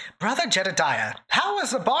 Brother Jedediah, how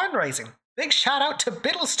was the barn raising? Big shout out to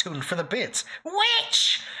Bittles Tune for the bits.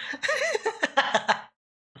 Which?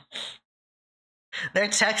 Their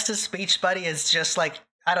text-to-speech buddy is just like,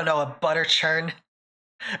 I don't know, a butter churn.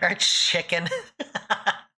 Or a chicken.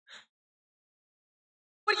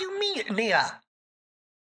 What do you mean, Nia?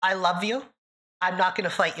 I love you. I'm not going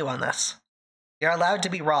to fight you on this. You're allowed to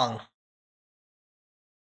be wrong.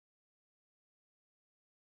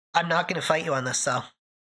 I'm not going to fight you on this, though.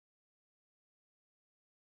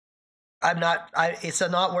 I'm not... it's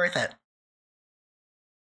not worth it.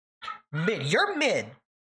 Mid. You're mid.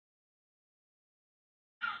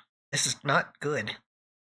 This is not good.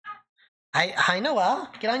 Hi, Noel.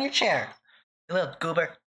 Get on your chair. You little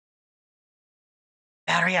goober.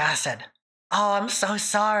 Battery acid. Oh, I'm so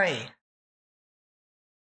sorry.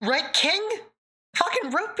 Right, King?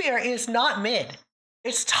 Fucking root beer is not mid.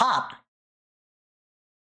 It's top.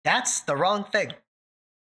 That's the wrong thing.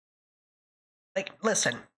 Like,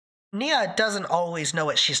 listen. Nia doesn't always know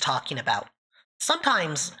what she's talking about.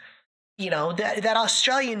 Sometimes, you know, that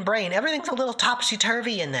Australian brain, everything's a little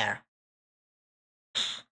topsy-turvy in there.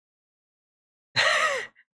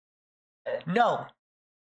 No.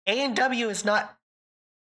 A&W is not...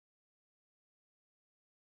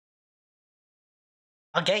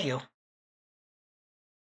 I'll get you.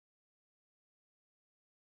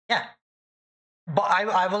 Yeah. But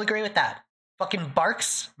I will agree with that. Fucking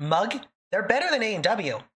Barks, Mug, they're better than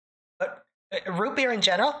A&W. But root beer in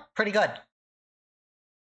general, pretty good.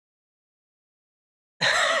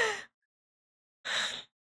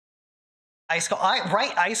 Ice cold,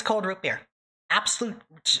 right? Ice cold root beer, absolute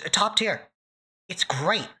top tier. It's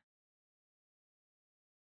great.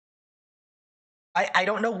 I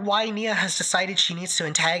don't know why Nia has decided she needs to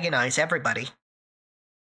antagonize everybody.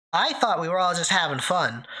 I thought we were all just having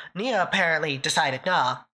fun. Nia apparently decided,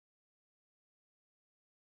 nah.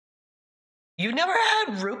 You've never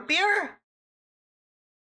had root beer?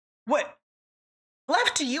 What?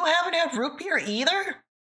 Lefty, you haven't had root beer either?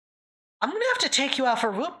 I'm gonna have to take you out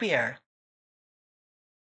for root beer.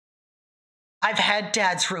 I've had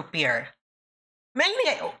Dad's root beer.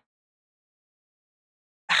 Maniac!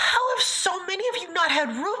 How have so many of you not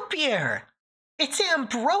had root beer? It's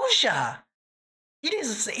ambrosia. It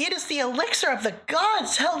is the elixir of the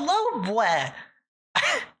gods. Hello, boy.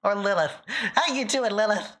 Or Lilith. How you doing,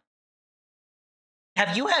 Lilith?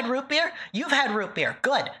 Have you had root beer? You've had root beer.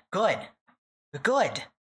 Good, good, good.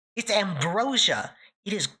 It's ambrosia.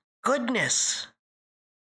 It is goodness.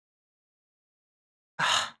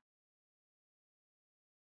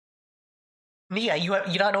 Nia, you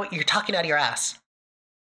don't know what you're talking out of your ass.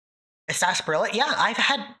 A sarsaparilla? Yeah, I've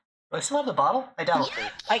had... Do I still have the bottle? I don't.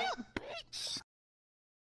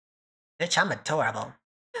 Bitch, I'm adorable.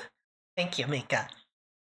 Thank you, Mika.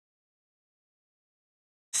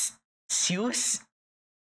 Sioux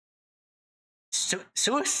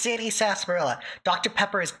City sarsaparilla. Dr.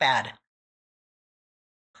 Pepper is bad.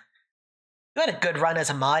 You had a good run as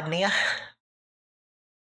a mod, Nia.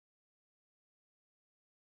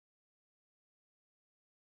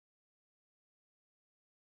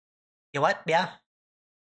 You what? Yeah.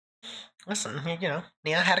 Listen, you know,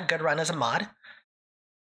 Nia had a good run as a mod.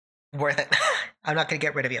 Worth it. I'm not gonna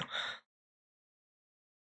get rid of you.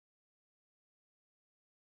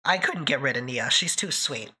 I couldn't get rid of Nia. She's too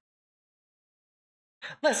sweet.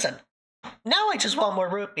 Listen, now I just want more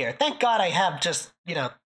root beer. Thank God I have just, you know,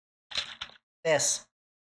 this.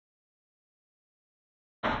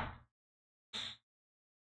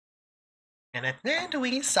 And a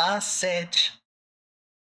sandwich sausage.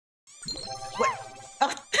 What?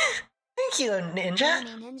 Oh, thank you, Ninja.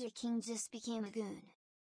 Ninja King just became a goon.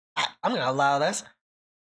 I'm gonna allow this.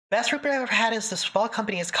 Best root beer I've ever had is this small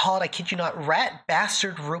company is called, I kid you not, Rat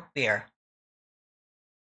Bastard Root Beer.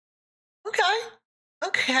 Okay.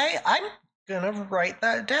 Okay, I'm gonna write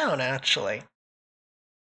that down, actually.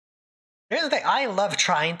 Here's the thing, I love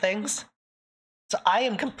trying things. So I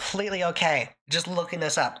am completely okay just looking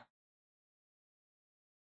this up.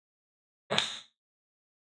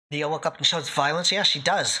 Nia woke up and shows violence? Yeah, she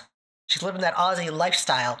does. She's living that Aussie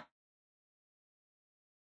lifestyle.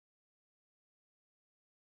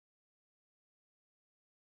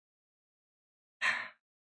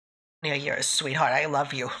 Nia, you're a sweetheart. I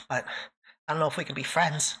love you, but I don't know if we can be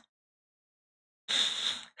friends.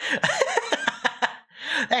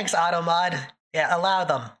 Thanks, Automod. Yeah, allow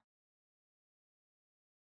them.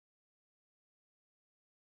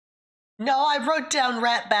 No, I wrote down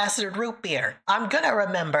Rat Bastard Root Beer. I'm gonna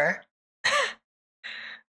remember.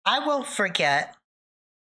 I won't forget.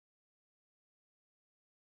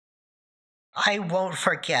 I won't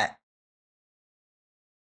forget.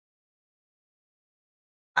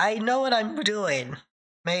 I know what I'm doing.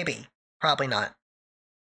 Maybe. Probably not.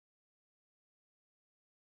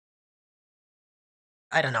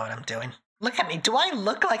 I don't know what I'm doing. Look at me. Do I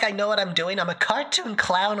look like I know what I'm doing? I'm a cartoon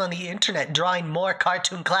clown on the internet drawing more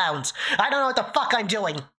cartoon clowns. I don't know what the fuck I'm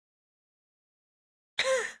doing.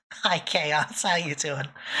 Hi, Chaos. How you doing?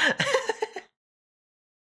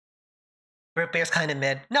 Root beer's kind of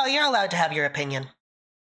mid. No, you're allowed to have your opinion.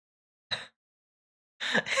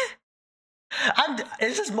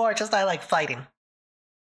 This is more just I like fighting.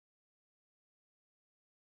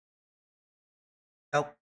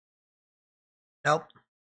 Nope. Nope.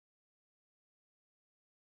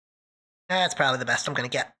 That's probably the best I'm gonna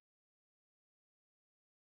get.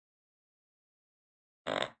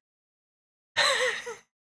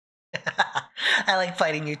 I like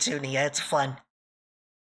fighting you too, Nia. It's fun.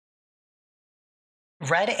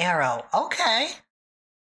 Red Arrow. Okay.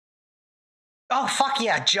 Oh, fuck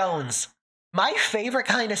yeah, Jones. My favorite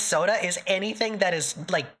kind of soda is anything that is,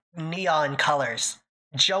 like, neon colors.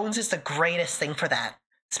 Jones is the greatest thing for that.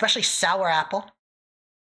 Especially sour apple.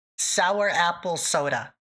 Sour apple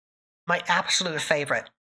soda. My absolute favorite.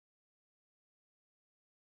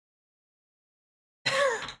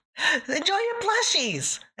 Enjoy your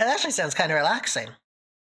plushies! It actually sounds kind of relaxing.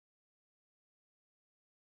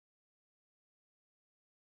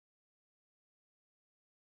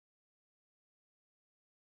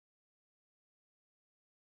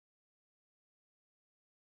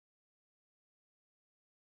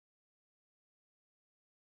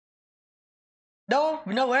 No,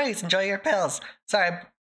 no worries. Enjoy your pills. Sorry.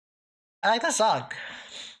 I like the song.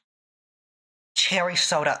 Cherry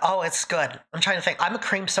soda. Oh, it's good. I'm trying to think. I'm a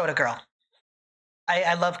cream soda girl.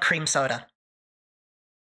 I love cream soda.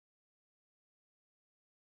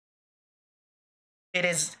 It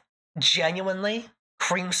is genuinely,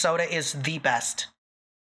 cream soda is the best.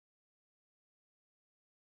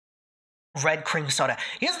 Red cream soda.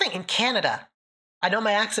 Here's the thing, in Canada, I know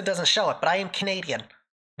my accent doesn't show it, but I am Canadian.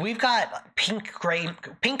 We've got pink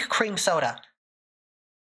cream soda.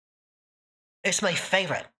 It's my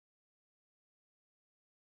favorite.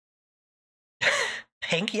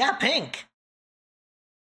 Pink? Yeah, pink.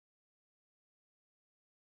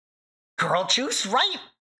 Girl juice, right?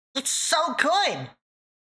 It's so good.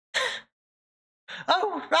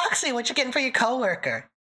 Oh, Roxy, what you getting for your coworker?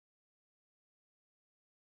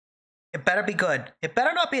 It better be good. It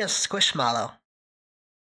better not be a squishmallow.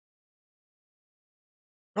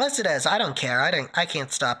 Unless it is, I don't care. I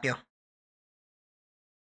can't stop you.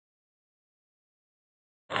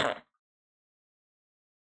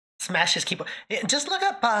 Smash his keyboard. Just look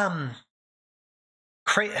up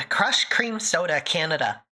Crush Cream Soda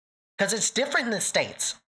Canada, because it's different in the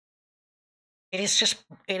States. It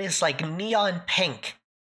is like neon pink.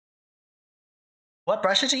 What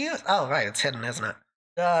brush did you use? Oh, right, it's hidden, isn't it?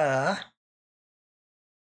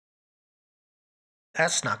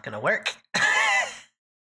 That's not gonna work.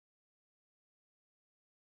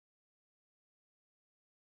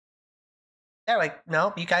 There we go.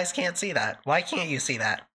 Nope, you guys can't see that. Why can't you see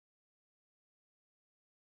that?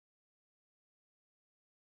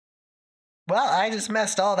 Well, I just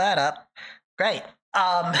messed all that up. Great.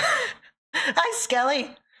 Hi,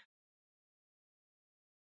 Skelly.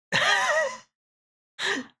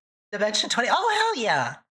 Dimension 20. Oh, hell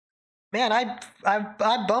yeah. Man,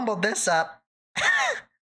 I bumbled this up.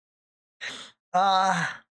 And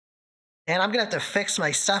I'm gonna have to fix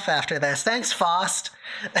my stuff after this. Thanks, Faust.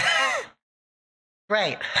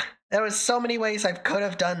 Great. There was so many ways I could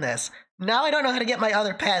have done this. Now I don't know how to get my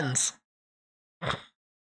other pens.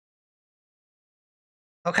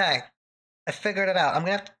 Okay. I figured it out. I'm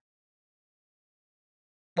gonna have to...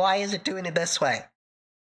 Why is it doing it this way?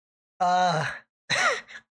 God,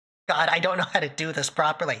 I don't know how to do this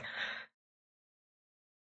properly.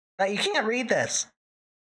 You can't read this.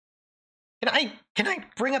 Can I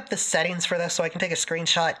bring up the settings for this so I can take a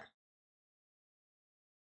screenshot?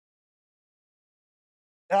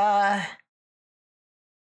 Uh,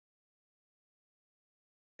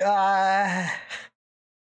 uh,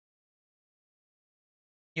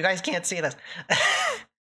 you guys can't see this.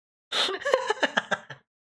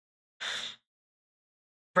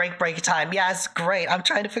 break time. Yeah, it's great. I'm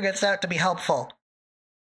trying to figure this out to be helpful.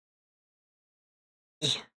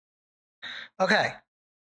 Okay.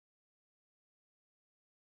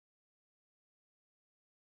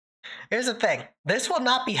 Here's the thing. This will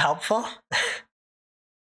not be helpful.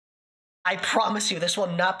 I promise you, this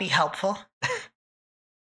will not be helpful.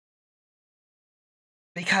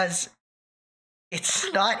 Because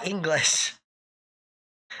it's not English.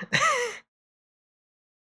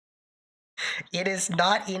 It is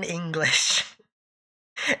not in English.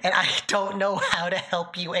 And I don't know how to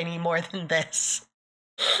help you any more than this.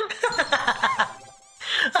 Oh,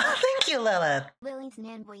 thank you, Lilith. Lilith's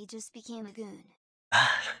nanboy just became a goon.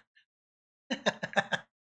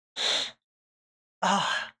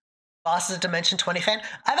 Oh, Boss is a Dimension 20 fan.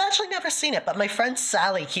 I've actually never seen it, but my friend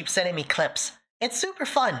Sally keeps sending me clips. It's super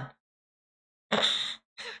fun. Yeah,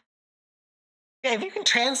 if you can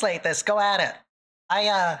translate this, go at it.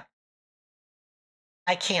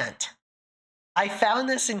 I can't. I found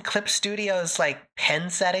this in Clip Studio's, like, pen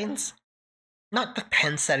settings. Not the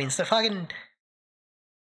pen settings, the fucking...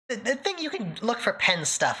 The thing you can look for pen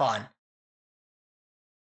stuff on.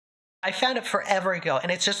 I found it forever ago,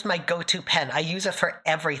 and it's just my go-to pen. I use it for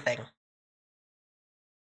everything.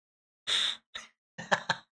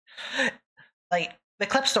 Like, the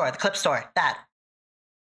clip store, that.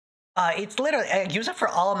 It's literally, I use it for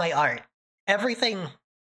all of my art. Everything,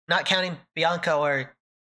 not counting Bianca or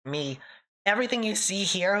me, everything you see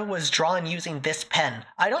here was drawn using this pen.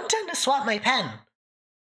 I don't tend to swap my pen.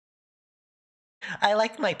 I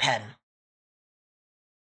like my pen.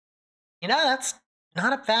 You know, that's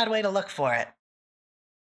not a bad way to look for it.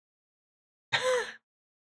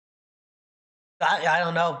 I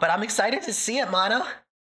don't know, but I'm excited to see it, Mono.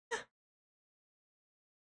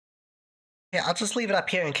 Yeah, I'll just leave it up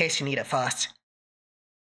here in case you need it fast.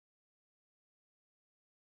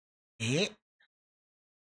 Yeah.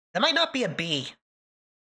 That might not be a B.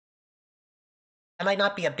 That might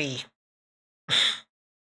not be a B. It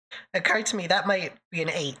occurred to me that might be an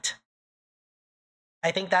 8.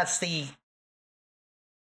 I think that's the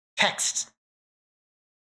text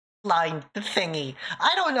line thingy.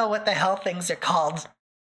 I don't know what the hell things are called.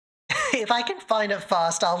 If I can find it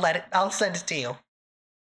fast, I'll send it to you.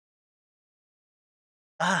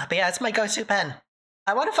 But yeah, it's my go-to pen.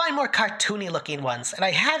 I want to find more cartoony looking ones, and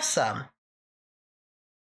I have some.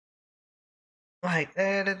 Right,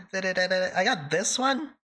 I got this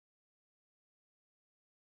one.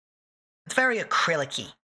 It's very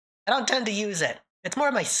acrylic-y. I don't tend to use it. It's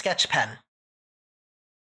more my sketch pen.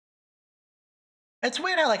 It's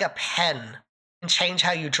weird how, like, a pen can change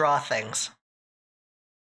how you draw things.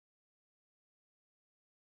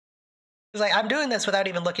 It's like, I'm doing this without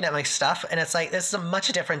even looking at my stuff, and it's like, this is a much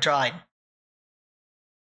different drawing.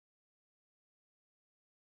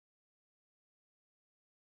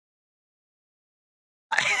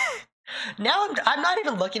 Now I'm not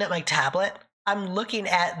even looking at my tablet. I'm looking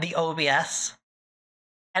at the OBS.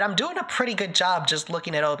 And I'm doing a pretty good job just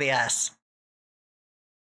looking at OBS.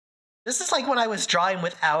 This is like when I was drawing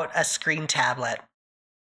without a screen tablet.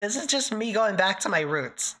 This is just me going back to my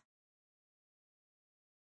roots.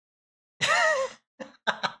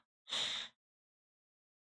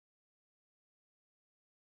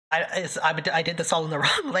 I did this all in the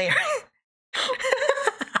wrong layer.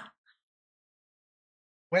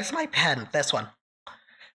 Where's my pen? This one.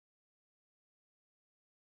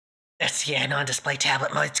 It's, yeah, non-display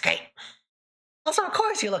tablet mode. It's great. Also, of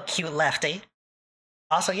course, you look cute, Lefty.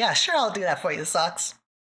 Also, yeah, sure, I'll do that for you, Socks.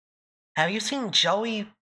 Have you seen Joey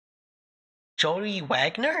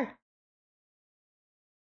Wagner?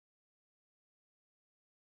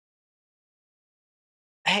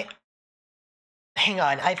 Hey, hang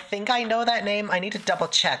on. I think I know that name. I need to double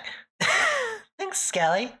check. Thanks,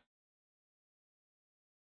 Skelly.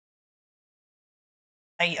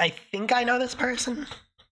 I think I know this person.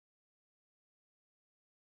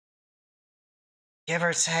 Give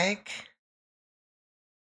or take.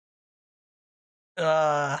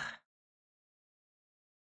 I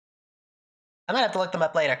might have to look them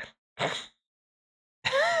up later.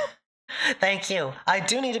 Thank you. I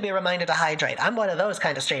do need to be reminded to hydrate. I'm one of those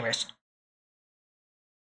kind of streamers.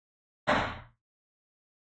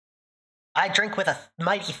 I drink with a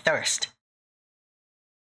mighty thirst.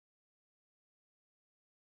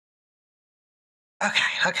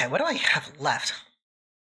 Okay, what do I have left?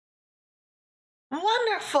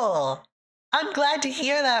 Wonderful! I'm glad to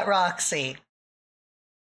hear that, Roxy.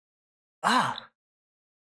 Ah.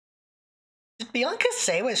 Did Bianca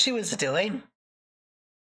say what she was doing?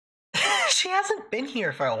 She hasn't been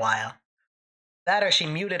here for a while. That or she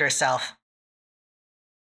muted herself.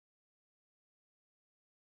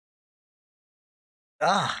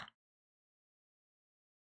 Ugh.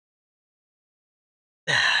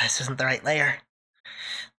 This isn't the right layer.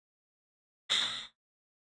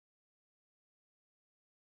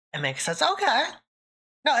 It makes sense. Okay.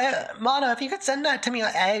 No, Mono, if you could send that to me, I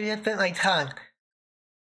have been my tongue.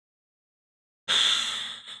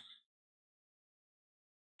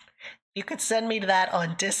 If you could send me that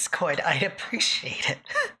on Discord, I'd appreciate it.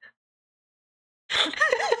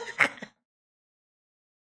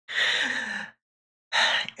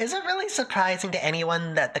 Is it really surprising to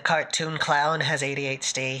anyone that the cartoon clown has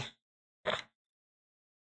ADHD?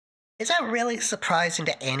 Is that really surprising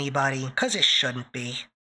to anybody? Because it shouldn't be.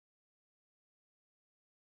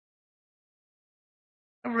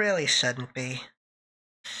 It really shouldn't be.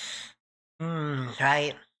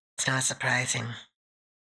 Right? It's not surprising.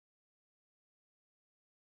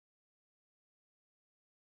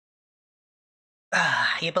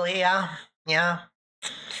 You believe, yeah? Yeah.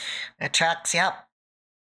 It tracks, yep.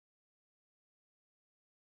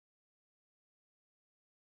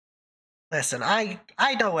 Listen, I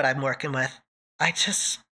know what I'm working with. I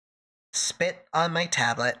just spit on my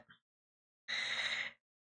tablet.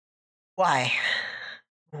 Why?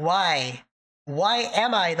 Why? Why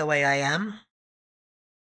am I the way I am?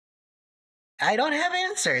 I don't have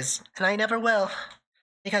answers, and I never will,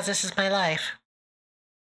 because this is my life.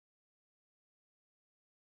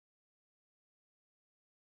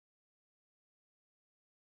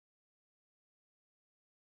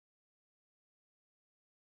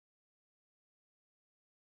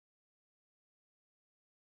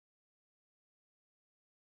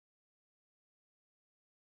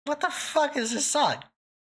 What the fuck is this song?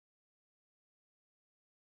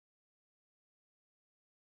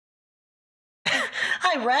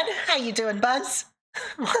 Hi, Red. How you doing, Buzz?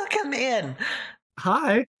 Welcome in.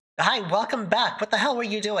 Hi. Hi, welcome back. What the hell were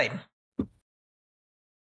you doing?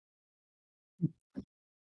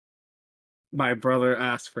 My brother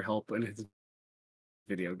asked for help in his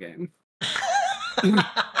video game.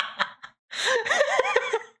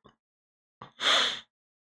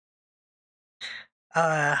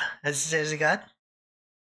 Is it good?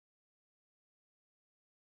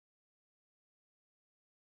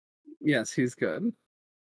 Yes, he's good.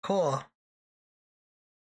 Cool.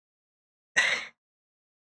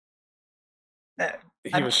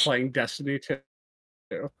 He was playing Destiny 2.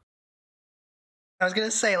 I was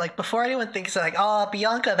gonna say, like, before anyone thinks like, oh,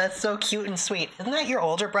 Bianca, that's so cute and sweet. Isn't that your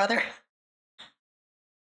older brother?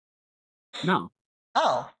 No.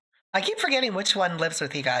 Oh, I keep forgetting which one lives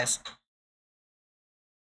with you guys.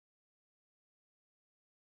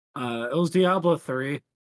 It was Diablo 3.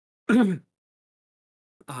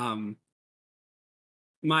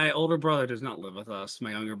 My older brother does not live with us.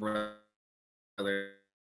 My younger brother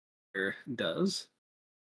does.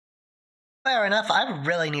 Fair enough. I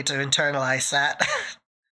really need to internalize that.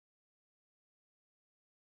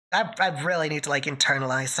 I really need to, like,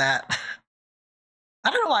 internalize that.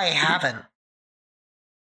 I don't know why I haven't.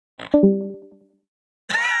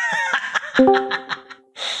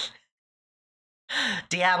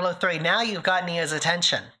 Diablo 3, now you've got Nia's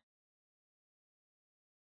attention.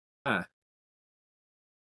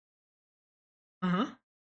 Mm-hmm.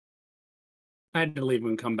 I had to leave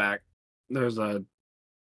and come back. There's a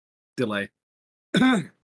delay.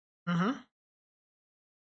 Mm-hmm.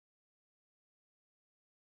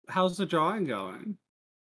 How's the drawing going?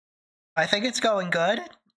 I think it's going good.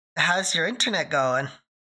 How's your internet going?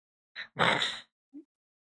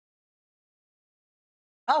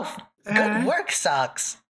 Oh, good work,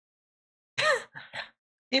 Socks.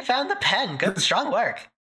 You found the pen. Good, strong work.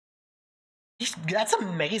 That's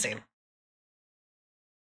amazing.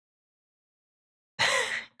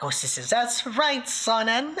 Ghost says, that's right,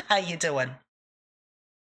 Sonnen. How you doing?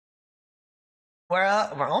 We're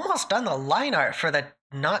almost done the line art for the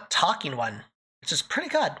not talking one, which is pretty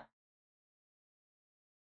good.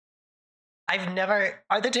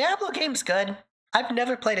 Are the Diablo games good? I've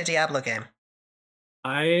never played a Diablo game.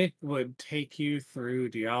 I would take you through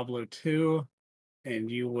Diablo 2, and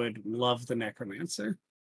you would love the Necromancer.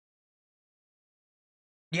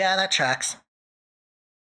 Yeah, that tracks.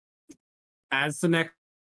 As the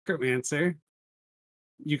Necromancer,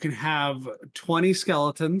 you can have 20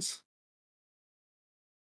 skeletons,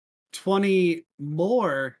 20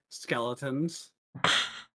 more skeletons.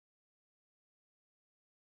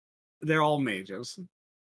 They're all mages.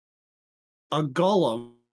 A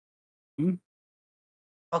golem.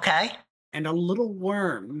 Okay. And a little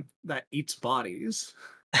worm that eats bodies.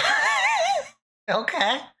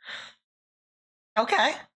 Okay.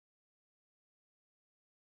 Okay.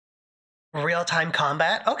 Real-time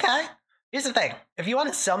combat. Okay. Here's the thing. If you want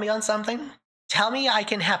to sell me on something, tell me I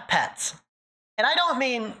can have pets. And I don't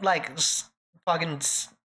mean like fucking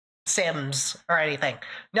Sims or anything.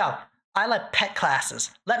 No, I like pet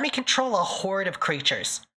classes. Let me control a horde of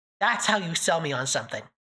creatures. That's how you sell me on something.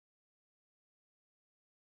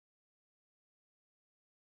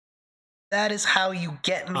 That is how you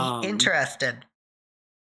get me interested.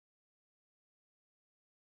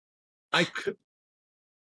 I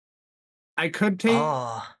could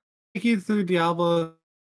take you through Diablo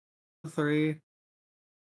 3.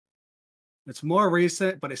 It's more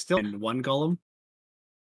recent, but it's still in one golem.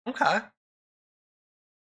 Okay.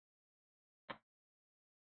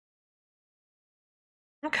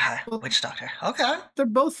 Okay. Witch Doctor. Okay. They're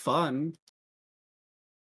both fun.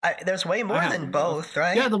 There's way more than both,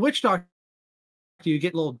 right? Yeah, the Witch Doctor, you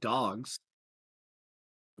get little dogs.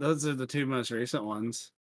 Those are the two most recent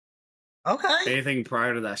ones. Okay. Anything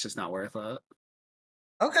prior to that's just not worth it.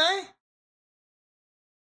 Okay.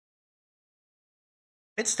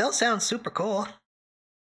 It still sounds super cool.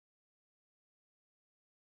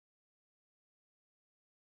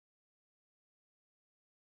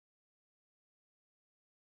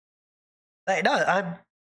 Like, no,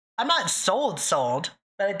 I'm not sold,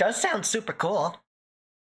 but it does sound super cool.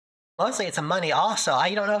 Mostly it's a money also.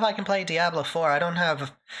 I don't know if I can play Diablo 4. I don't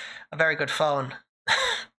have a very good phone.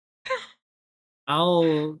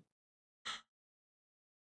 I'll...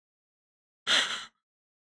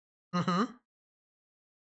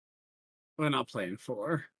 We're not playing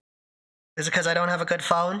 4. Is it because I don't have a good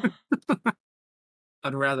phone?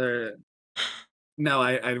 I'd rather... No,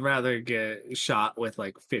 I'd rather get shot with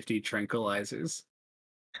like 50 tranquilizers.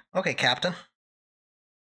 Okay, Captain.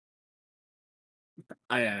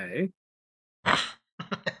 Aye.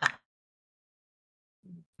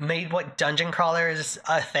 Made what dungeon crawler is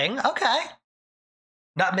a thing? Okay.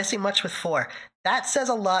 Not missing much with 4. That says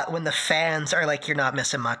a lot when the fans are like, you're not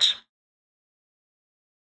missing much.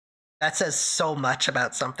 That says so much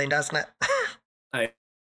about something, doesn't it?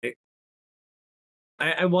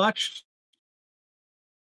 I watched...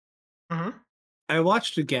 Mm-hmm. I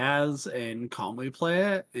watched Gaz and Calmly play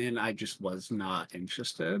it, and I just was not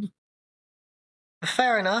interested.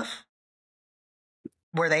 Fair enough.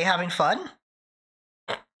 Were they having fun?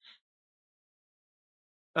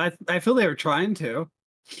 I feel they were trying to.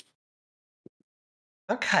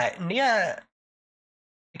 Okay, Nia...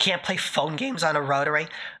 You can't play phone games on a rotary?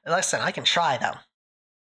 Listen, I can try, though.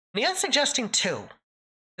 Nia's suggesting 2. Is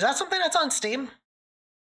that something that's on Steam?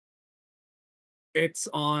 It's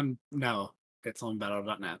on... No, it's on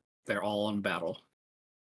Battle.net. They're all on Battle.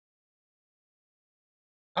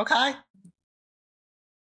 Okay.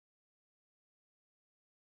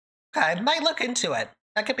 Okay, I might look into it.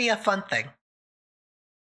 That could be a fun thing.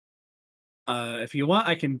 If you want,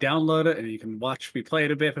 I can download it and you can watch me play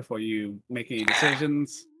it a bit before you make any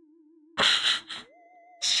decisions.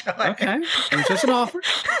 Sure. Okay, it was just an offer.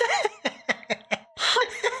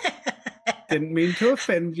 Didn't mean to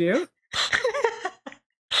offend you.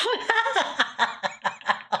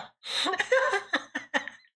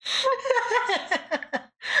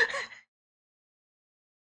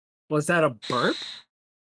 Was that a burp?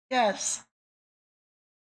 Yes.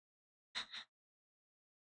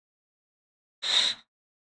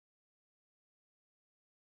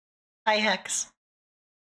 Hi, Hex.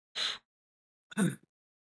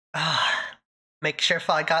 Make sure if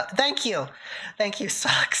I got... Thank you! Thank you,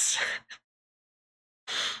 Sucks.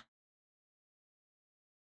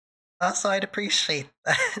 Also, I'd appreciate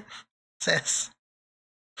that, sis.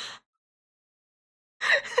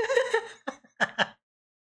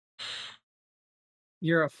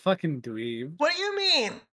 You're a fucking dweeb. What do you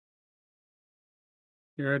mean?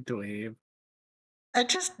 You're a dweeb.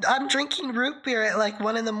 I'm drinking root beer at like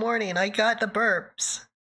 1 in the morning. I got the burps.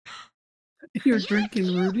 You're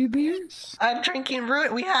drinking Ruby beer? I'm drinking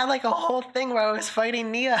root. We had like a whole thing where I was fighting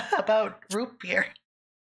Nia about root beer.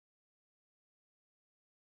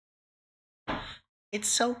 It's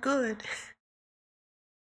so good.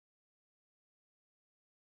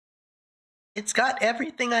 It's got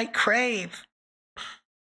everything I crave.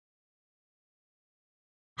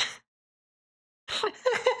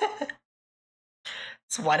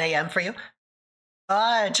 It's 1 a.m. for you?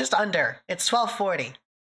 Just under. It's 12:40.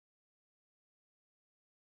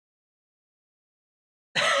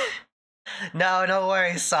 No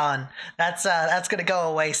worries, son. That's gonna go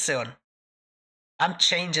away soon. I'm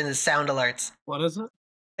changing the sound alerts. What is it?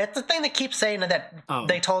 It's the thing that keeps saying that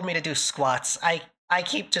they told me to do squats. I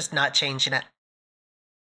keep just not changing it.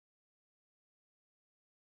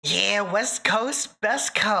 Yeah, West Coast,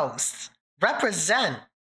 best coast. Represent.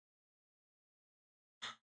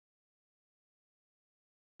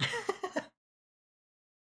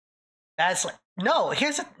 Bad sleep. No,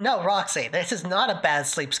 no, Roxy. This is not a bad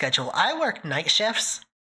sleep schedule. I work night shifts.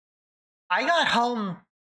 I got home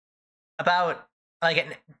about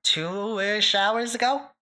like 2-ish hours ago,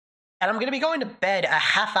 and I'm gonna be going to bed a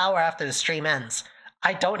half hour after the stream ends.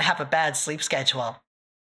 I don't have a bad sleep schedule.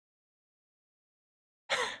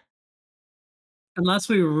 Unless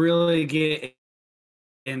we really get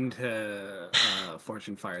into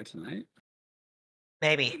Fortune Fire tonight.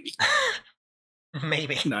 Maybe.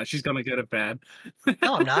 Maybe. No, she's gonna go to bed.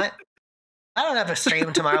 No, I'm not. I don't have a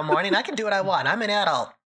stream tomorrow morning. I can do what I want. I'm an adult.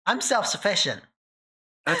 I'm self-sufficient.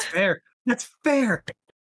 That's fair. That's fair.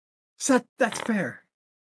 That's fair.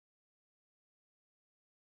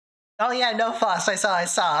 Oh yeah, no fuss. I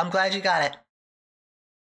saw. I'm glad you got it.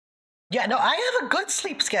 Yeah, no, I have a good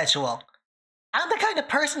sleep schedule. I'm the kind of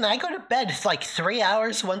person that I go to bed like 3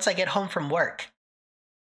 hours once I get home from work.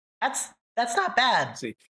 That's not bad.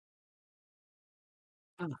 See.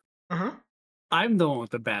 Mm-hmm. I'm the one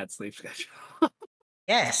with the bad sleep schedule.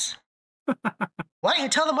 Yes. Why don't you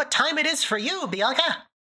tell them what time it is for you, Bianca?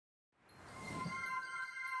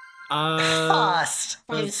 Fast,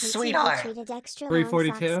 you sweetheart.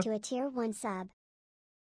 342 to a tier 1 sub.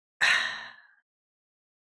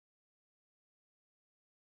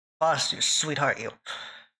 Boss, you sweetheart, you.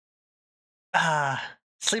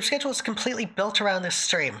 Sleep schedule is completely built around this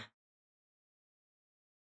stream.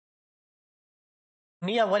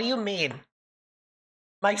 Nia, what do you mean?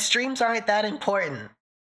 My streams aren't that important.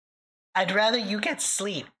 I'd rather you get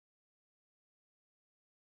sleep.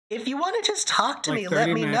 If you want to just talk to me, let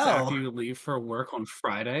me know. After you leave for work on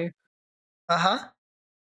Friday. Uh-huh.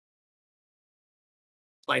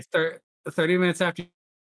 Like 30 minutes after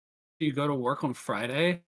you go to work on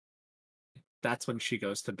Friday, that's when she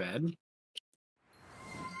goes to bed.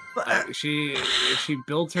 She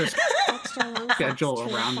builds her schedule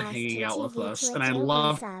around hanging out with us, and I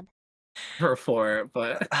love her for it,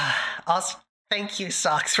 but... Also, thank you,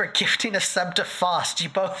 Socks, for gifting a sub to Fost. You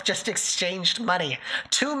both just exchanged money.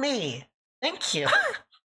 To me. Thank you.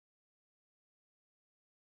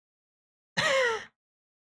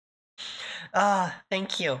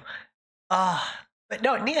 Thank you. But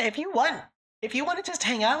no, Nia, if you want to just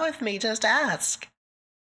hang out with me, just ask.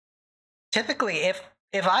 Typically, if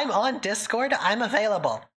I'm on Discord, I'm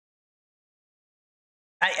available.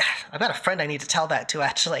 I've got a friend I need to tell that to,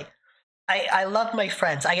 actually. I love my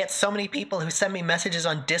friends. I get so many people who send me messages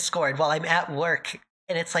on Discord while I'm at work,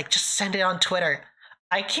 and it's like, just send it on Twitter.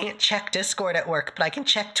 I can't check Discord at work, but I can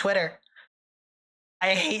check Twitter.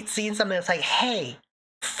 I hate seeing something that's like, hey,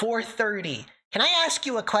 4:30, can I ask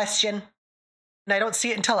you a question? And I don't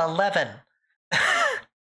see it until 11.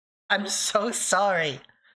 I'm so sorry.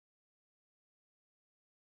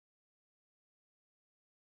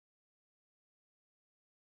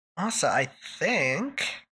 Also, I think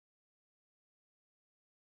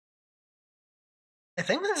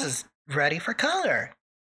this is ready for color.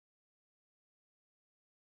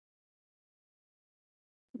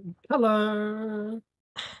 Hello.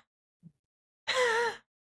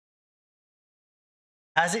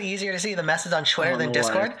 Is it easier to see the message on Twitter than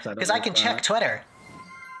Discord? Because I can check Twitter.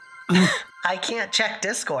 I can't check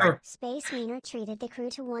Discord. Space Meaner treated the crew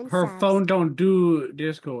to 1 Her subs. phone don't do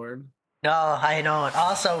Discord. No, I don't.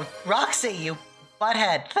 Also, Roxy, you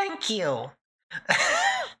butthead, thank you.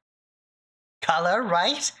 Color,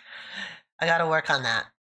 right? I gotta work on that.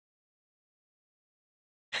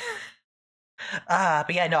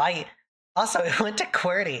 But yeah, no, I also went to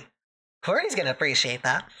QWERTY. QWERTY's gonna appreciate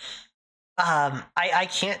that. I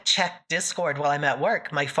can't check Discord while I'm at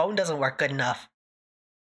work. My phone doesn't work good enough.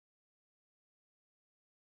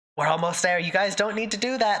 We're almost there. You guys don't need to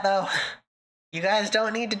do that, though. You guys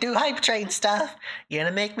don't need to do hype train stuff. You're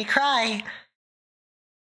gonna make me cry.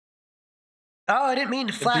 Oh, I didn't mean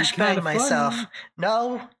to flashbang myself. Funny.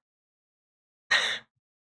 No.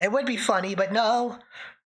 It would be funny, but no.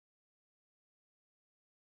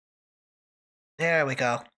 There we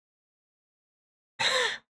go.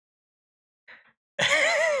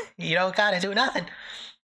 You don't gotta do nothing.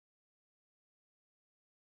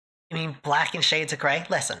 You mean black and shades of gray?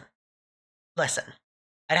 Listen.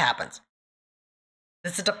 It happens.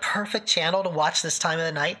 This is the perfect channel to watch this time of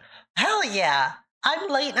the night. Hell yeah! I'm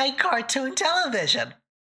late night cartoon television.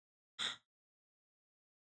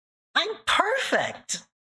 I'm perfect.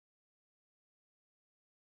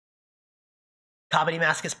 Comedy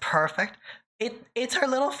Mask is perfect. It's her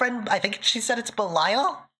little friend. I think she said it's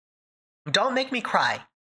Belial. Don't make me cry.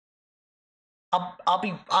 I'll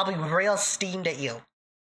be real steamed at you.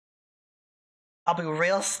 I'll be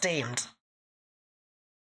real steamed.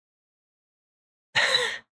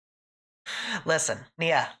 Listen,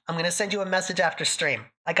 Nia, I'm gonna send you a message after stream.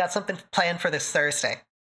 I got something planned for this Thursday.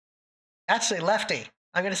 Actually, Lefty,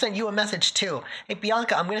 I'm gonna send you a message too. Hey,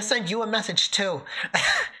 Bianca, I'm gonna send you a message too.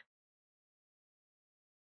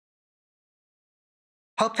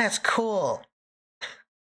 Hope that's cool.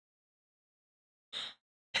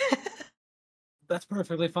 That's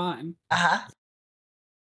perfectly fine. Uh-huh.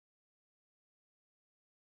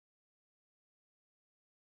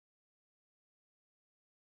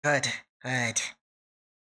 Good, good.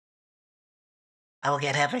 I will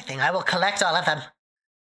get everything. I will collect all of them.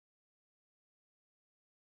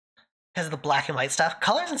 Because of the black and white stuff.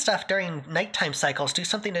 Colors and stuff during nighttime cycles do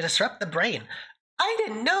something to disrupt the brain. I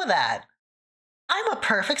didn't know that. I'm a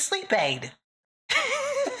perfect sleep aid.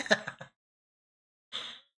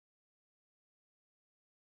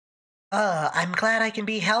 I'm glad I can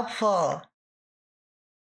be helpful.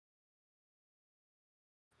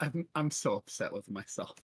 I'm so upset with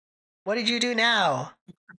myself. What did you do now?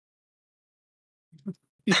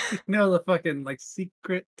 You know, the fucking like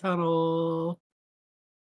secret tunnel.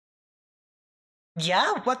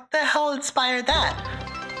 Yeah? What the hell inspired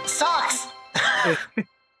that? Socks!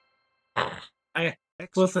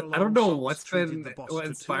 Listen, I don't know what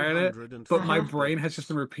inspired it, but my brain has just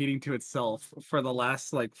been repeating to itself for the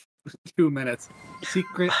last like 2 minutes.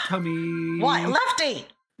 Secret tummy. What? Lefty!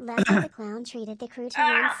 Lefty the clown treated the crew to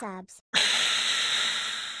 1 subs.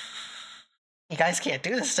 You guys can't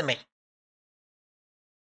do this to me.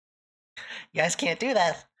 You guys can't do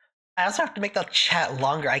that. I also have to make the chat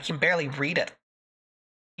longer. I can barely read it.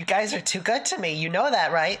 You guys are too good to me. You know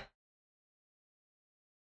that, right?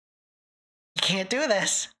 You can't do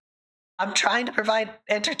this. I'm trying to provide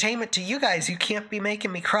entertainment to you guys. You can't be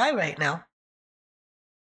making me cry right now.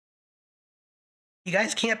 You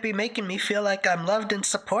guys can't be making me feel like I'm loved and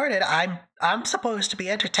supported. I'm supposed to be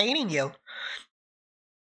entertaining you.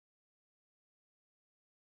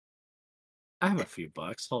 I have a few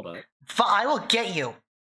bucks. Hold up. I will get you.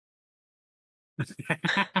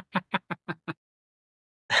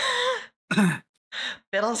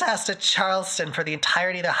 Bittles has to Charleston for the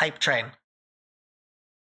entirety of the hype train.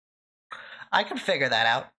 I can figure that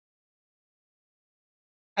out.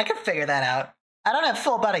 I don't have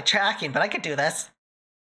full body tracking, but I could do this.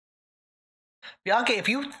 Bianca, if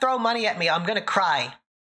you throw money at me, I'm gonna cry.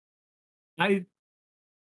 I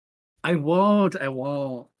won't.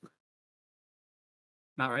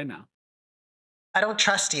 Not right now. I don't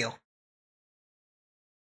trust you.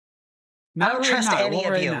 Not I don't right trust now. any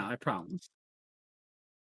of right you. Now, I promise.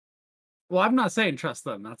 Well, I'm not saying trust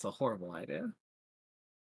them. That's a horrible idea.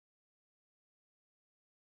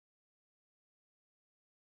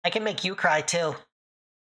 I can make you cry too.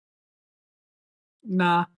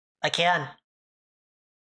 Nah. I can.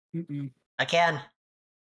 Mm-mm. I can.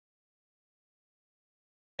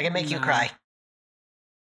 I can make you cry.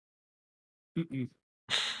 Mm-mm.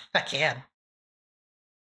 I can.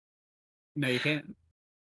 No, you can't.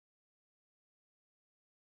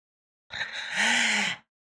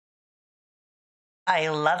 I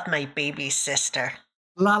love my baby sister.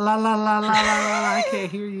 La la la la la la la. I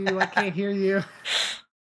can't hear you. I can't hear you.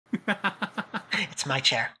 It's my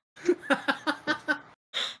chair.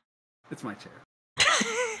 It's my chair.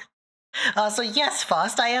 So yes,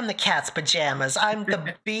 Faust, I am the cat's pajamas. I'm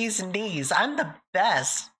the bee's knees. I'm the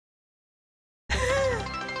best.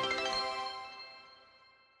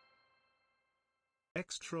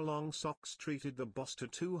 Extra long socks treated the boss to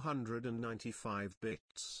 295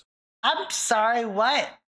 bits. I'm sorry, what?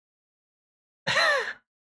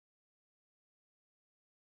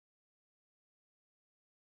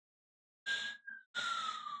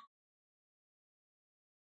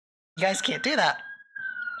 You guys can't do that.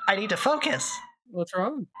 I need to focus. What's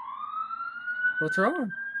wrong? What's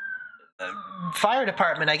wrong? Fire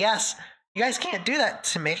department, I guess. You guys can't do that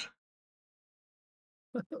to me.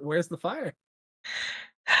 Where's the fire?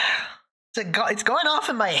 It's going off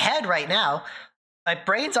in my head right now. My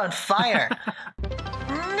brain's on fire.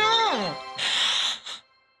 No!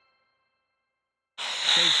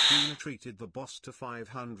 Tina treated the boss to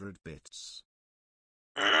 500 bits.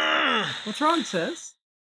 What's wrong, sis?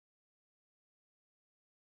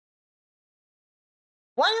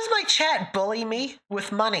 Why does my chat bully me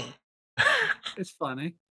with money? It's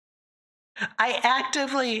funny. I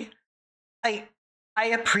actively, I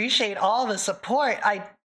appreciate all the support.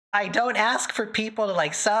 I don't ask for people to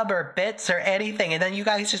like sub or bits or anything, and then you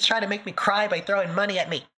guys just try to make me cry by throwing money at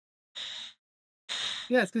me.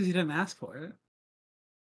 Yeah, it's because you didn't ask for it.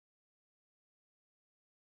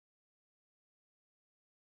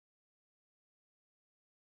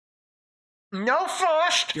 No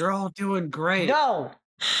first. You're all doing great. No.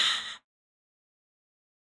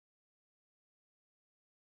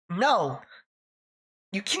 No.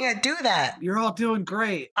 You can't do that. You're all doing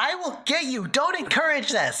great. I will get you. Don't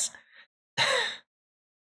encourage this.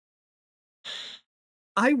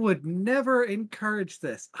 I would never encourage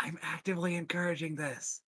this. I'm actively encouraging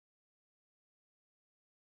this.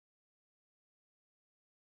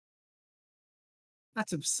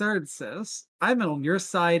 That's absurd, sis. I'm on your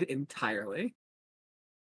side entirely.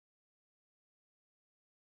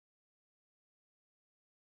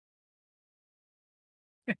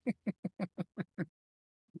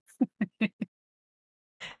 Hey,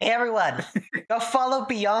 everyone, go follow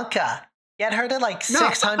Bianca. Get her to like No.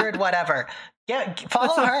 600 whatever. Follow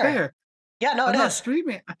That's not her. fair. Yeah, no, I'm it not is.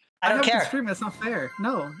 streaming. I don't haven't been care. streaming. That's not fair.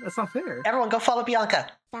 No, that's not fair. Everyone, go follow Bianca.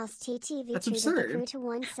 Faust TTV That's treated the absurd. crew to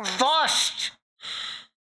 1 sub. First.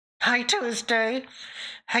 Hi, Tuesday.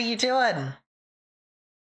 How you doing?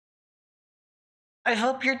 I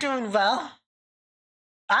hope you're doing well.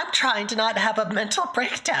 I'm trying to not have a mental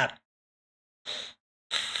breakdown.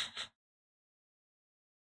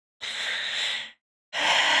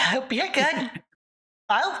 Hope you're good.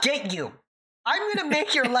 I'll get you. I'm gonna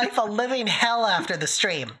make your life a living hell after the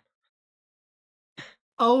stream.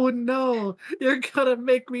 Oh no, you're gonna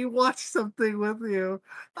make me watch something with you.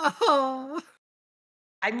 Oh,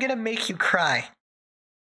 I'm gonna make you cry.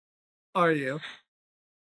 are you?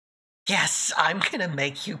 Yes, I'm gonna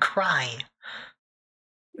make you cry.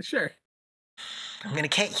 Sure. I'm gonna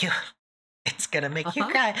get you. It's gonna make you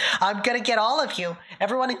Uh-huh. cry. I'm gonna get all of you.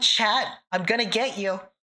 Everyone in chat, I'm gonna get you.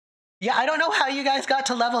 Yeah, I don't know how you guys got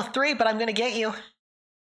to level 3, but I'm gonna get you.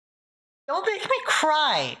 Don't make me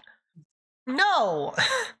cry. No.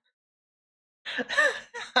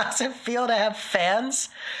 How's it feel to have fans?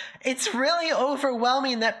 It's really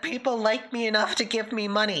overwhelming that people like me enough to give me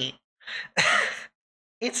money.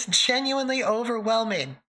 It's genuinely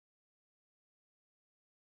overwhelming.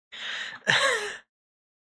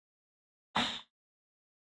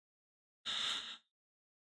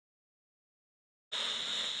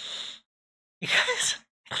 You guys.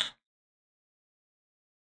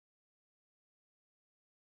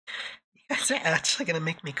 You guys are actually gonna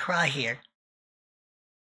make me cry here.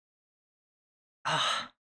 Oh.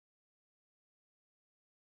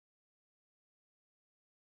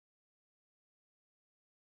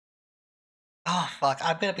 Oh, fuck.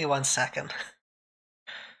 I'm gonna be 1 second.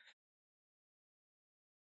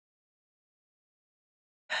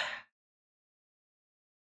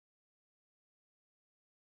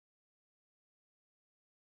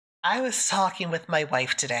 I was talking with my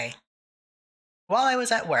wife today while I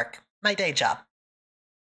was at work, my day job.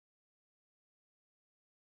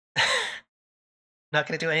 Not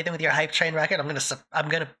gonna do anything with your hype train record. I'm gonna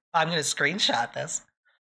screenshot this.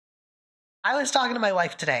 I was talking to my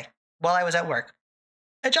wife today while I was at work.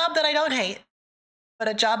 A job that I don't hate, but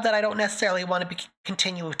a job that I don't necessarily want to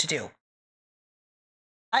continue to do.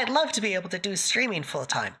 I'd love to be able to do streaming full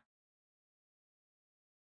time.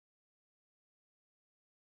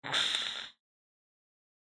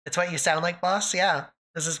 It's what you sound like, boss? Yeah.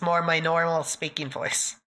 This is more my normal speaking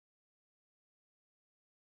voice.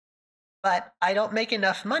 But I don't make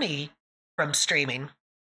enough money from streaming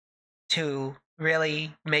to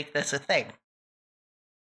really make this a thing.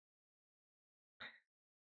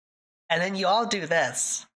 And then you all do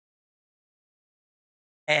this.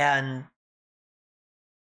 And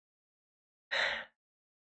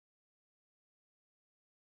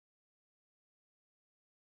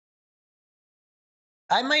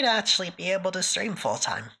I might actually be able to stream full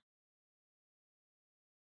time.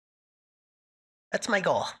 That's my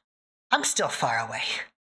goal. I'm still far away.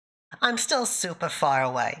 I'm still super far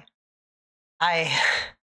away. We're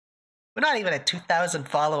not even at 2,000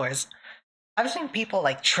 followers. I've seen people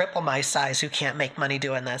like triple my size who can't make money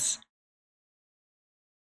doing this.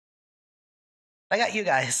 I got you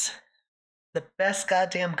guys. The best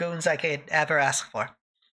goddamn goons I could ever ask for.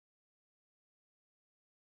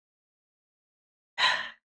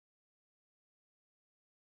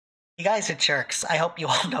 You guys are jerks. I hope you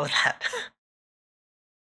all know that.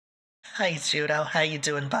 Hi, Judo. How you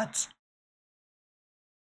doing, buds?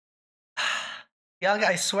 Young,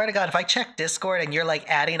 I swear to God, if I check Discord and you're like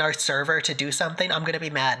adding our server to do something, I'm gonna be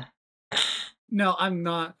mad. No, I'm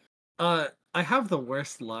not. I have the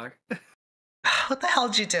worst luck. What the hell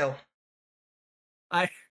did you do? I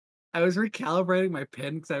was recalibrating my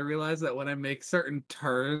pin because I realized that when I make certain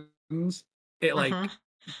turns, it like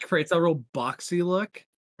creates a real boxy look.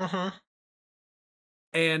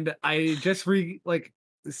 And I just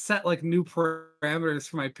set like new parameters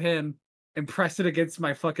for my pin, and pressed it against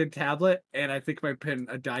my fucking tablet, and I think my pin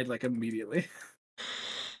died like immediately.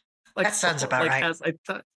 Like That sounds about right. as I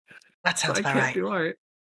touch, That so sounds I about can't right. do art.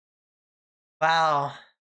 Wow.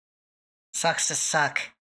 Sucks to suck.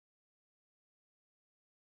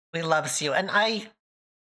 We loves you, and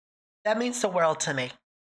that means the world to me.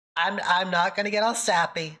 I'm not gonna get all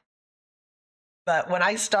sappy, but when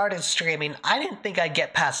I started streaming, I didn't think I'd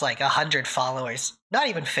get past like 100 followers, not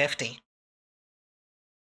even 50.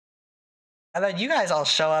 And then you guys all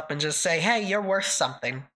show up and just say, "Hey, you're worth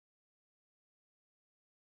something."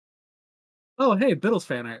 Oh, hey, Bittles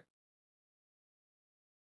fan art.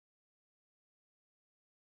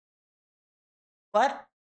 What?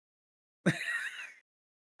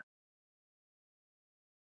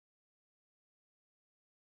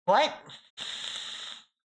 What?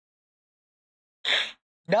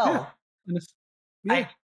 No. Yeah.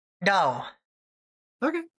 No.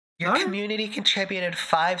 Okay. Your community contributed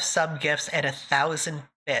 5 sub gifts and 1,000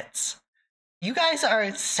 bits. You guys are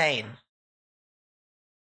insane.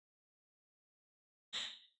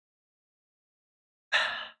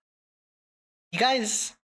 You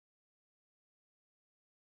guys.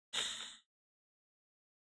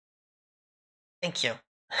 Thank you.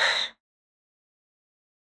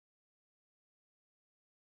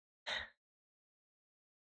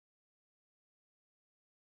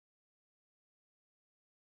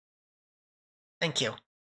 Thank you.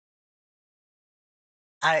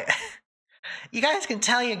 You guys can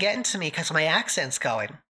tell you're getting to me because my accent's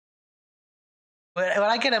going. When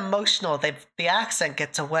I get emotional, the accent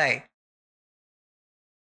gets away.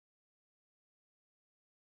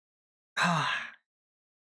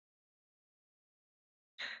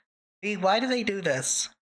 Why do they do this?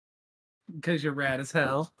 Because you're rad as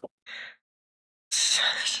hell.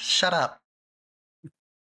 Shut up.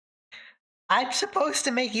 I'm supposed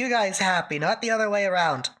to make you guys happy, not the other way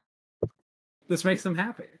around. This makes them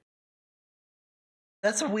happy.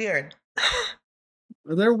 That's weird.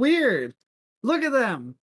 They're weird. Look at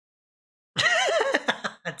them.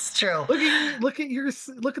 That's true. Look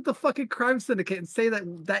at the fucking crime syndicate and say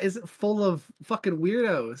that isn't full of fucking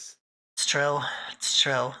weirdos. It's true. It's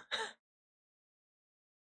true.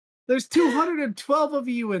 There's 212 of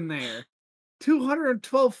you in there.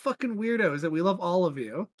 212 fucking weirdos, and we love all of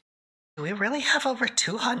you. Do we really have over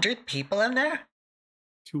 200 people in there?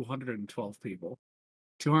 212 people.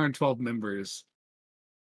 212 members.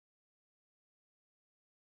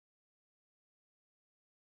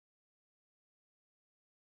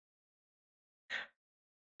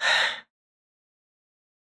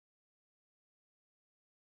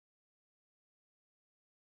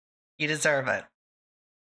 You deserve it.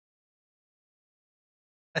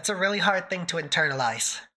 That's a really hard thing to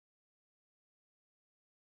internalize.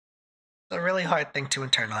 It's a really hard thing to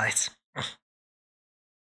internalize.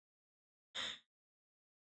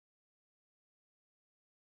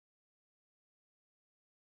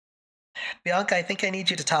 Bianca, I think I need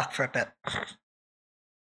you to talk for a bit.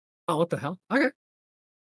 Oh, what the hell? Okay.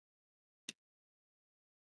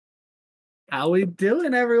 How we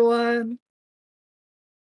doing, everyone?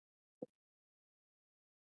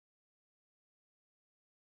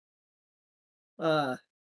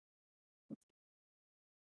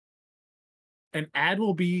 An ad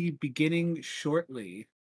will be beginning shortly.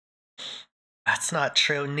 That's not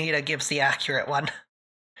true. Nita gives the accurate one.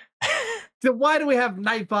 So why do we have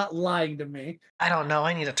Nightbot lying to me? I don't know.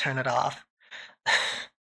 I need to turn it off.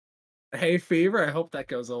 Hay fever? I hope that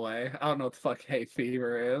goes away. I don't know what the fuck hay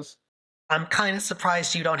fever is. I'm kind of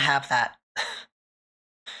surprised you don't have that.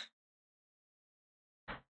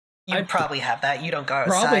 You probably have that. You don't go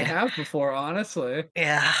outside. Probably have before, honestly.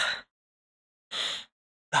 Yeah.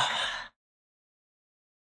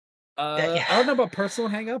 I don't know about personal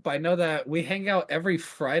hangout, but I know that we hang out every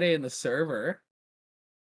Friday in the server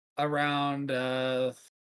around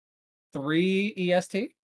 3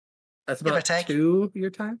 EST. That's about 2 your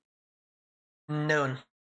time. Noon.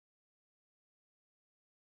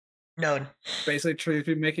 Basically, Tree's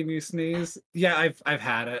been making you sneeze. Yeah, I've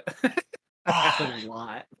had it. I've had it a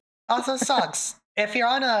lot. Also sucks. If you're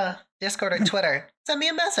on a Discord or Twitter, send me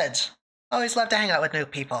a message. Always love to hang out with new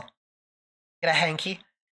people. Get a hanky?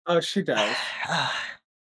 Oh, she does.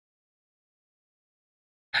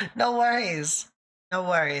 No worries. No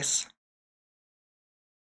worries.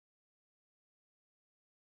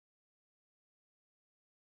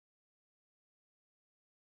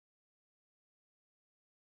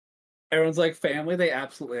 Everyone's like family. They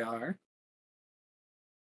absolutely are.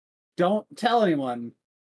 Don't tell anyone.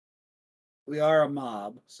 We are a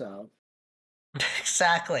mob, so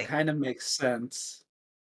exactly. Kind of makes sense.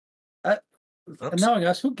 Knowing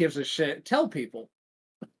us, who gives a shit? Tell people.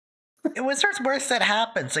 It was there's worse that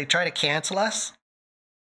happens. They try to cancel us.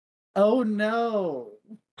 Oh no.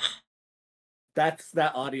 That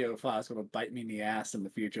audio file is gonna bite me in the ass in the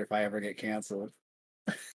future if I ever get canceled.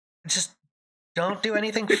 Just don't do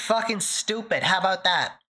anything fucking stupid. How about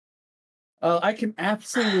that? Oh, I can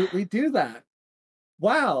absolutely do that.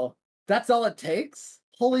 Wow, that's all it takes?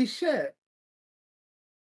 Holy shit.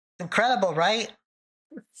 Incredible, right?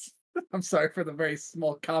 I'm sorry for the very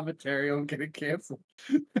small commentary on getting canceled.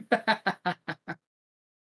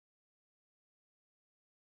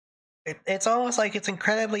 It's almost like it's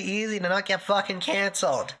incredibly easy to not get fucking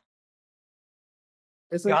canceled.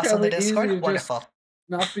 It's You're also in the incredibly easy Discord? to just Wonderful.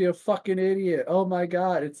 not be a fucking idiot. Oh my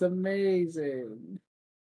god, it's amazing.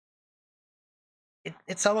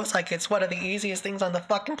 It's almost like it's one of the easiest things on the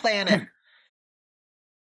fucking planet.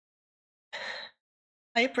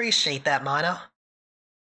 I appreciate that, Mono.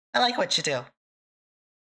 I like what you do.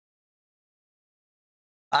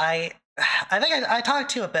 I think I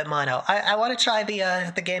talked to you a bit, Mono. I want to try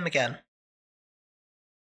the game again.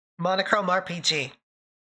 Monochrome RPG.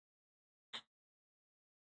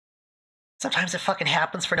 Sometimes it fucking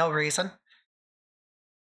happens for no reason.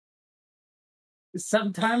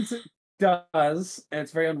 Sometimes it does, and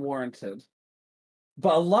it's very unwarranted.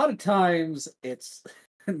 But a lot of times it's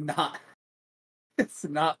not it's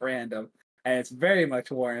not random, and it's very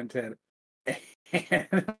much warranted.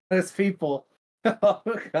 And those people, oh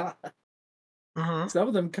god. Mm-hmm. Some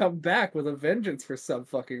of them come back with a vengeance for some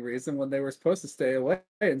fucking reason when they were supposed to stay away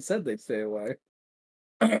and said they'd stay away.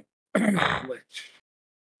 Which,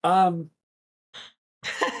 I'm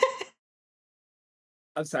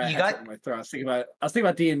sorry, You I had got- something in my throat. I was thinking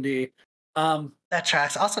about D&D. That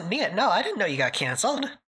tracks. Also, Nia, no, I didn't know you got canceled.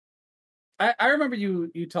 I remember you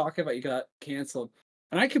talking about you got canceled,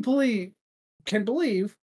 and I completely can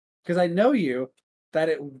believe, because I know you, that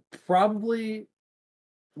it probably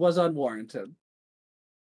was unwarranted.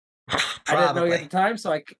 I didn't know you at the time,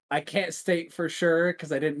 so I can't state for sure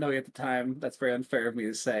because I didn't know you at the time. That's very unfair of me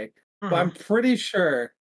to say. But I'm pretty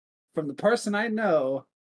sure from the person I know,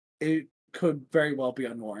 it could very well be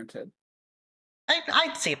unwarranted.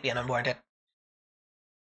 I'd see it being unwarranted.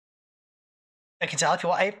 I can tell if you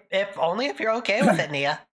want, if only if you're okay with it,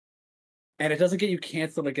 Nia. And it doesn't get you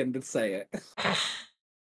canceled again to say it.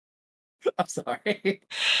 I'm sorry.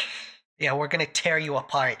 Yeah, we're gonna tear you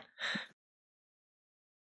apart.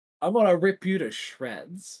 I'm gonna rip you to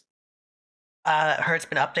shreds. Heard it's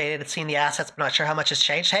been updated. It's seen the assets, but not sure how much has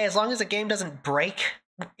changed. Hey, as long as the game doesn't break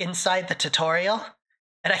inside the tutorial,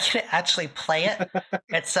 and I can actually play it,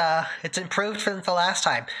 it's improved from the last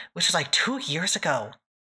time, which was like 2 years ago.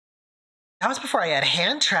 That was before I had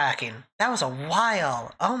hand tracking. That was a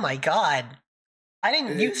while. Oh my god. I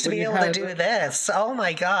didn't used to be able to do this. Oh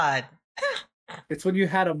my god. It's when you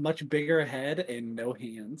had a much bigger head and no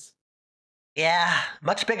hands. Yeah,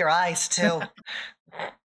 much bigger eyes too.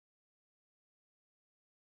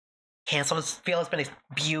 Cancel feel has been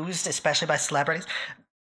abused, especially by celebrities.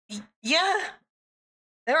 Yeah,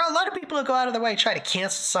 there are a lot of people who go out of their way to try to cancel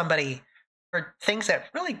somebody for things that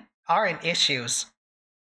really aren't issues.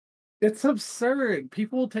 It's absurd.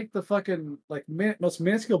 People will take the fucking most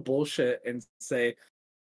minuscule bullshit and say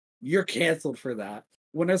you're canceled for that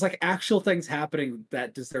when there's like actual things happening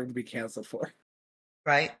that deserve to be canceled for.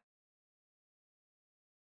 Right?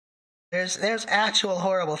 There's actual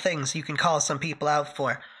horrible things you can call some people out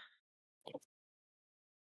for.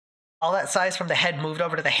 All that size from the head moved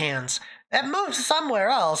over to the hands. That moves somewhere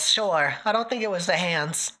else, sure. I don't think it was the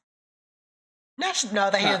hands. No,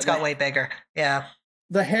 the hands got way bigger. Yeah.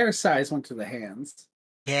 The hair size went to the hands.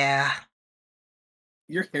 Yeah.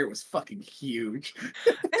 Your hair was fucking huge.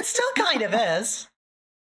 It still kind of is.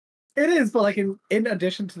 It is, but like in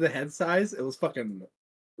addition to the head size, it was fucking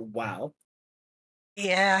wow.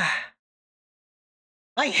 Yeah.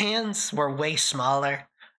 My hands were way smaller,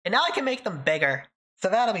 and now I can make them bigger, so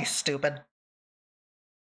that'll be stupid.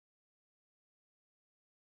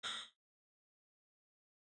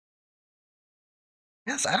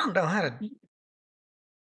 Yes, I don't know how to...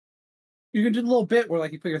 You can do a little bit where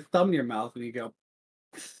like you put your thumb in your mouth and you go...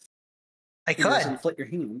 I You just could. inflate your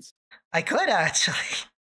hands. I could, actually.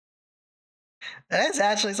 That is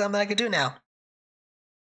actually something I could do now.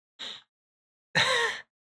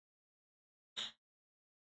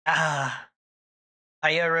 Are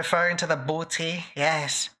you referring to the booty?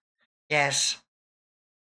 Yes. Yes.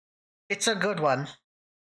 It's a good one.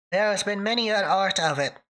 There has been many an art of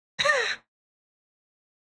it.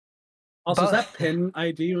 Also, is Both. that pin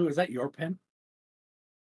ID? Is that your pin?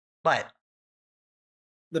 What?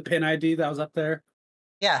 The pin ID that was up there?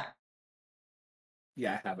 Yeah.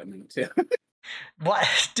 Yeah, I have it now too. What?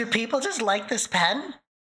 Do people just like this pen?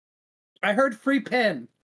 I heard free pen.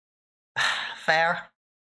 Fair.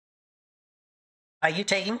 Are you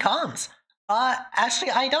taking comms?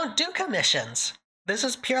 Actually, I don't do commissions. This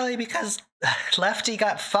is purely because Lefty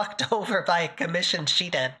got fucked over by a commission she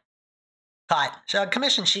did.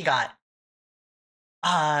 Commission she got.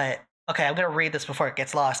 Okay, I'm gonna read this before it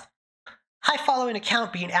gets lost. Hi, following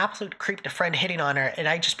account being absolute creep to friend hitting on her,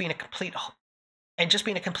 and just being a complete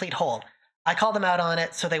hole. I called them out on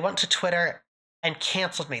it, so they went to Twitter and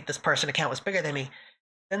canceled me. This person account was bigger than me.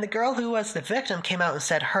 Then the girl who was the victim came out and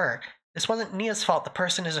said her. This wasn't Nia's fault. The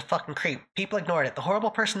person is a fucking creep. People ignored it. The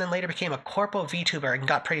horrible person then later became a corpo VTuber and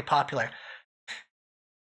got pretty popular.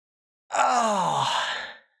 Oh,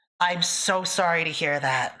 I'm so sorry to hear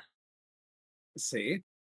that. See?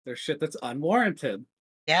 There's shit that's unwarranted.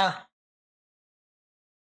 Yeah.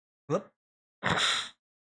 Whoop.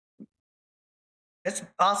 It's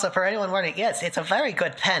also, for anyone wondering, yes, it's a very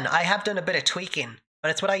good pen. I have done a bit of tweaking,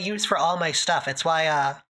 but it's what I use for all my stuff. It's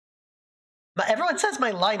why, everyone says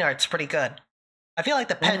my line art's pretty good. I feel like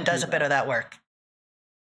the pen does a bit of that work.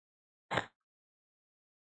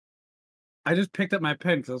 I just picked up my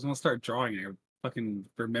pen because I was going to start drawing it. I fucking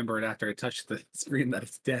remember it after I touched the screen that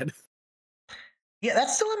it's dead. Yeah,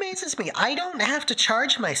 that still amazes me. I don't have to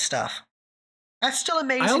charge my stuff. That's still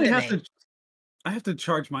amazing to me. I have to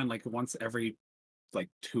charge mine like once every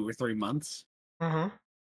 2 or 3 months. Mm-hmm.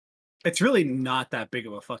 It's really not that big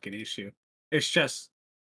of a fucking issue. It's just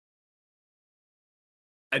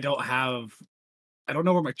I don't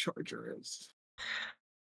know where my charger is.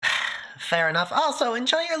 Fair enough. Also,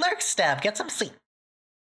 enjoy your lurk stab. Get some sleep.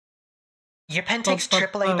 Your pen takes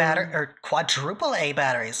AAA battery or quadruple A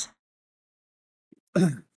batteries.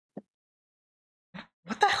 What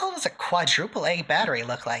the hell does a quadruple A battery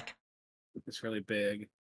look like? It's really big.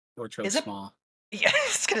 Or it's really small. Yeah, I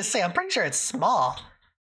was gonna say, I'm pretty sure it's small.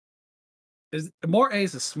 More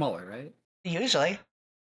A's is smaller, right? Usually. Is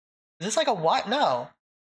this like a what? No.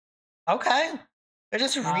 Okay. They're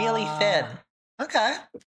just really thin. Okay.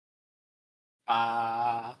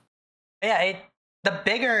 Yeah, the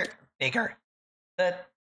bigger, the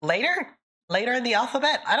later in the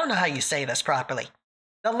alphabet, I don't know how you say this properly.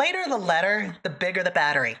 The later the letter, the bigger the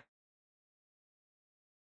battery.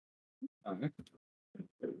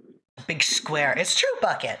 Big square. It's true,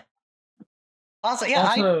 Bucket. Also, yeah,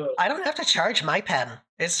 I don't have to charge my pen.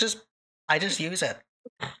 It's just, I just use it.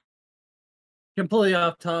 Completely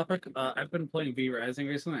off topic. I've been playing V Rising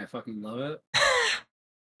recently. I fucking love it.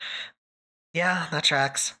 Yeah, that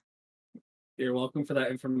tracks. You're welcome for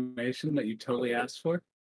that information that you totally asked for.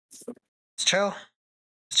 It's true.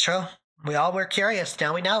 It's true. We all were curious.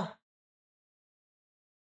 Now we know.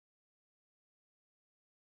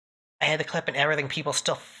 I had the clip and everything. People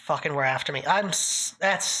still fucking were after me.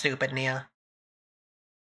 That's stupid, Nia.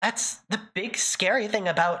 That's the big scary thing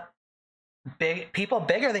about people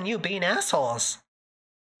bigger than you being assholes.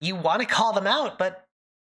 You want to call them out, but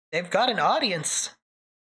they've got an audience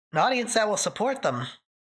that will support them,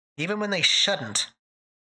 even when they shouldn't.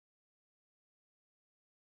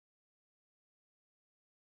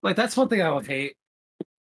 Like, that's one thing I would hate.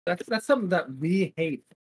 That's something that we hate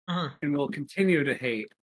and will continue to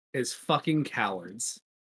hate is fucking cowards.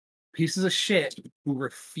 Pieces of shit who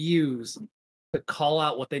refuse to call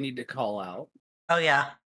out what they need to call out. Oh, yeah.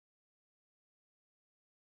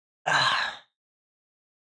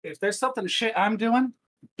 If there's something shit I'm doing,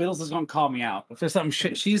 Bittles is going to call me out. If there's something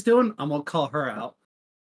shit she's doing, I'm going to call her out.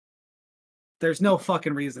 There's no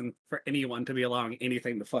fucking reason for anyone to be allowing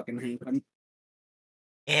anything to fucking happen.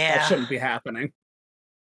 Yeah. That shouldn't be happening.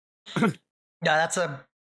 No, that's a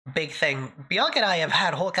big thing. Bianca and I have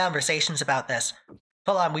had whole conversations about this.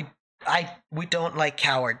 Hold on, we don't like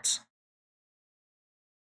cowards.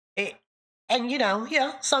 And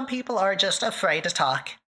some people are just afraid to talk.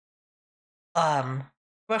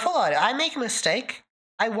 But hold on, I make a mistake,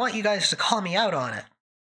 I want you guys to call me out on it.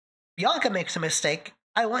 Bianca makes a mistake,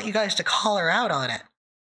 I want you guys to call her out on it.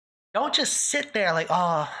 Don't just sit there like,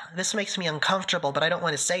 oh, this makes me uncomfortable, but I don't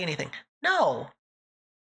want to say anything. No.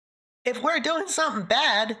 If we're doing something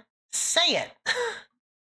bad, say it.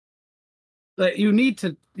 Like, you need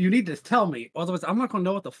to tell me, otherwise I'm not gonna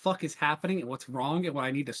know what the fuck is happening and what's wrong and what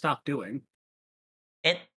I need to stop doing.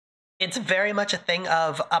 It's very much a thing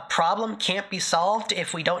of a problem can't be solved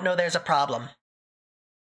if we don't know there's a problem.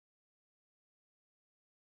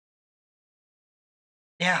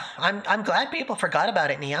 Yeah, I'm glad people forgot about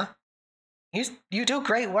it, Nia. You do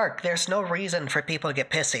great work. There's no reason for people to get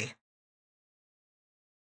pissy.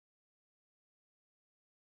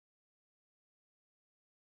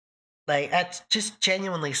 Like, that just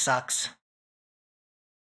genuinely sucks.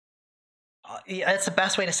 Yeah, that's the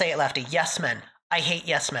best way to say it, Lefty. Yes men. I hate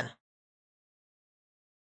yes men.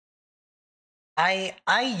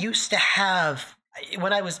 I used to have,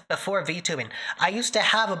 when I was before VTubing, I used to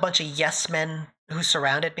have a bunch of yes men who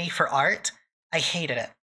surrounded me for art. I hated it.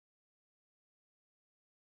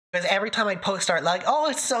 Because every time I'd post art, like, oh,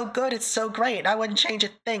 it's so good, it's so great, I wouldn't change a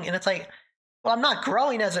thing. And it's like, well, I'm not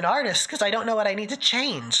growing as an artist because I don't know what I need to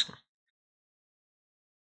change.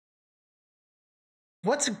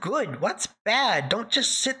 What's good? What's bad? Don't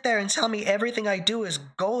just sit there and tell me everything I do is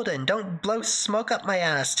golden. Don't blow smoke up my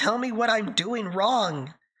ass. Tell me what I'm doing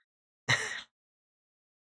wrong.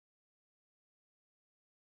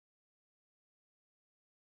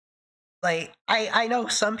 Like, I know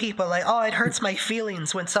some people, like, oh, it hurts my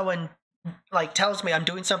feelings when someone, like, tells me I'm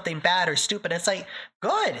doing something bad or stupid. It's like,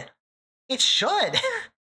 good. It should.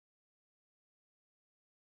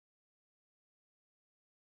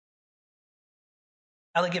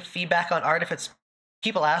 I only give feedback on art if it's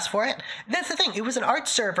people ask for it. That's the thing. It was an art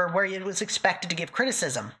server where it was expected to give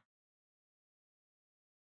criticism.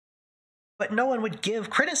 But no one would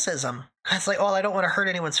give criticism. It's like, oh, I don't want to hurt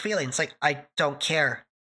anyone's feelings. Like, I don't care.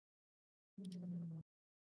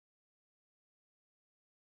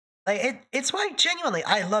 Like, it's why, genuinely,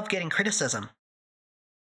 I love getting criticism.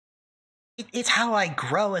 It's how I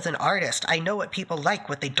grow as an artist. I know what people like,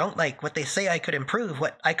 what they don't like, what they say I could improve,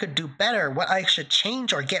 what I could do better, what I should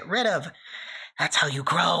change or get rid of. That's how you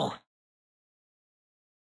grow.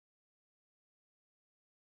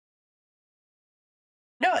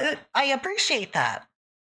 No, I appreciate that.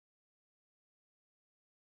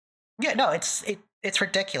 Yeah, no, it's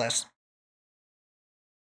ridiculous.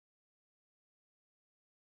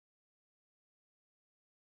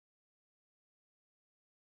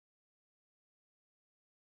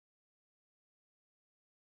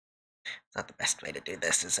 It's not the best way to do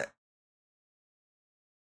this, is it?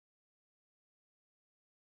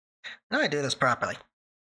 No, I do this properly.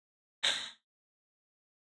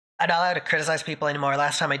 I'm not allowed to criticize people anymore.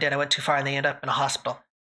 Last time I did, I went too far and they ended up in a hospital.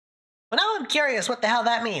 But now I'm curious what the hell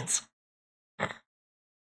that means. How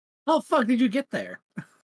the fuck did you get there?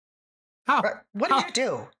 How? What did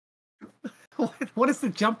you do? What is the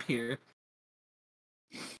jump here?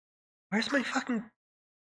 Where's my fucking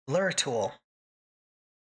blur tool?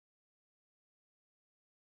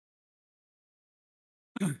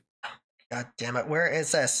 God damn it, where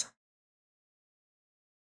is this?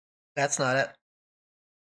 That's not it.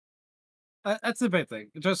 That's the big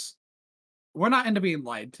thing. Just, we're not into being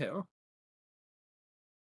lied to.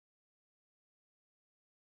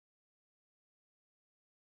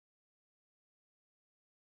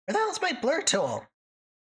 Where the hell's my blur tool?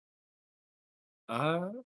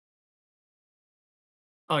 Oh,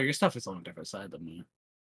 your stuff is on a different side than me.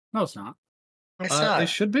 No, it's not. It's not. It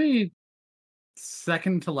should be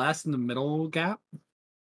second to last in the middle gap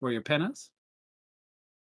where your pen is.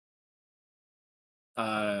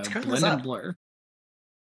 Blend and blur.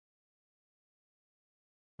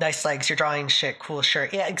 Nice legs, you're drawing shit, cool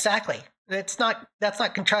shirt. Yeah, exactly. That's not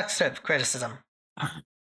constructive criticism.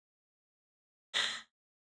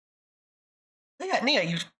 Yeah,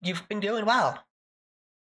 Nia, you've been doing well.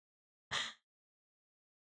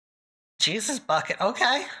 Jesus bucket,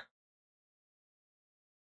 okay.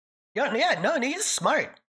 Yeah, no, Nia's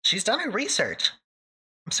smart. She's done her research.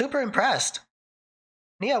 I'm super impressed.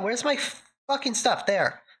 Nia, where's my fucking stuff?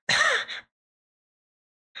 There.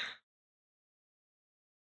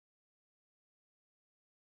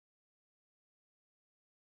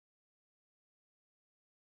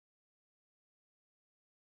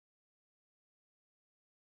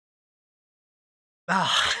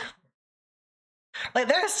 Oh. Like,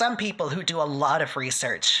 there are some people who do a lot of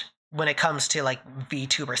research when it comes to, like,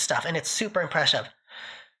 VTuber stuff, and it's super impressive.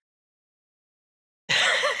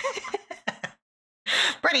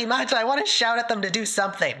 Pretty much, I want to shout at them to do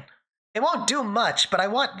something. It won't do much, but I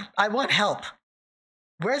want help.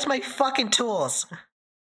 Where's my fucking tools?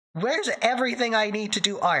 Where's everything I need to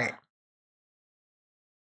do art?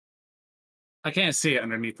 I can't see it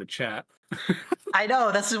underneath the chat. I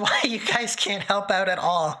know, this is why you guys can't help out at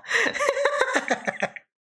all.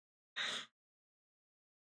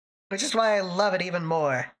 Which is why I love it even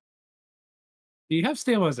more. Do you have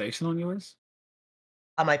stabilization on yours?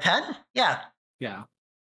 On my pen? Yeah. Yeah.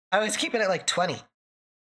 I always keep it at like 20.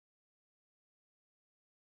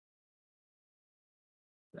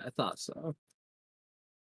 I thought so.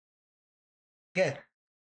 Good.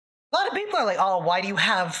 A lot of people are like, oh, why do you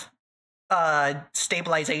have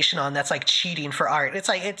stabilization on? That's like cheating for art. It's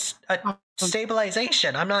like, it's a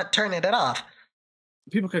stabilization. I'm not turning it off.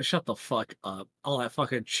 People could shut the fuck up. All that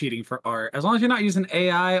fucking cheating for art. As long as you're not using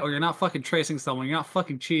AI or you're not fucking tracing someone, you're not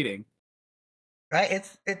fucking cheating. Right?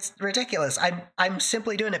 It's ridiculous. I'm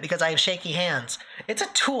simply doing it because I have shaky hands. It's a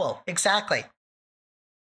tool, exactly.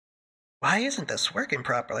 Why isn't this working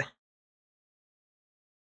properly?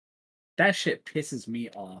 That shit pisses me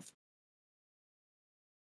off.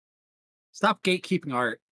 Stop gatekeeping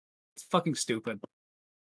art. It's fucking stupid.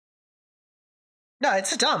 No,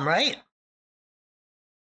 it's dumb, right?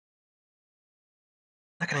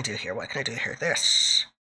 What can I do here? What can I do here? This.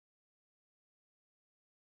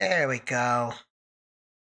 There we go.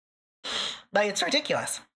 Like, it's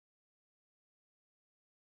ridiculous.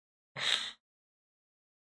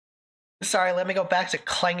 Sorry, let me go back to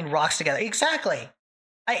clanging rocks together. Exactly.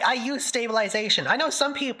 I use stabilization. I know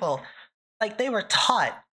some people, like, they were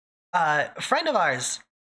taught. A friend of ours,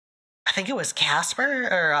 I think it was Casper,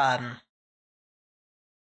 or,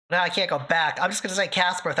 no, I can't go back. I'm just gonna say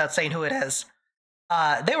Casper without saying who it is.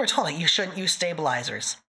 They were told, like, you shouldn't use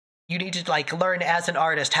stabilizers. You need to, like, learn as an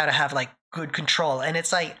artist how to have, like, good control. And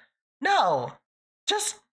it's like, no,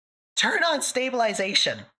 just turn on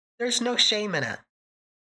stabilization. There's no shame in it.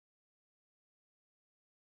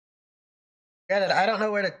 Granted, I don't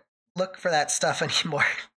know where to look for that stuff anymore.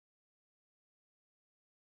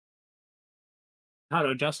 How to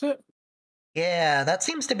adjust it? Yeah, that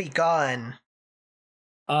seems to be gone.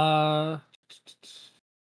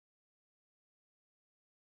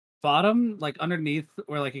 Bottom, like underneath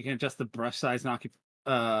where like you can adjust the brush size and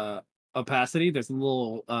opacity, there's a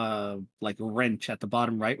little like wrench at the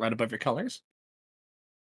bottom right above your colors.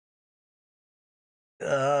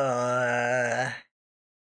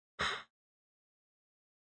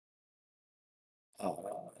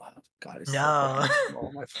 Oh god, it's so No. fucking small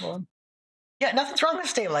on my phone. Yeah, nothing's wrong with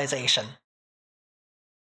stabilization.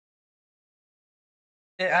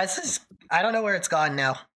 I don't know where it's gone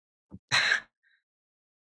now.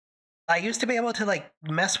 I used to be able to, like,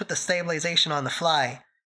 mess with the stabilization on the fly.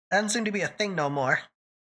 That doesn't seem to be a thing no more.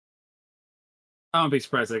 I wouldn't be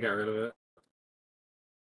surprised they got rid of it.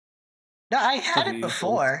 No, I had Something it you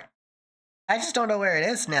before. I just don't know where it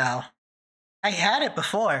is now. I had it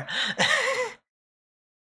before.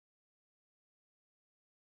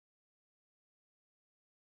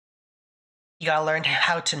 You gotta learn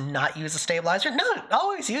how to not use a stabilizer? No,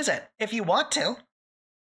 always use it if you want to.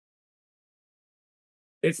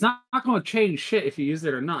 It's not going to change shit if you use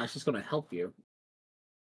it or not. It's just going to help you.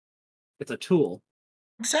 It's a tool.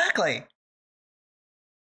 Exactly.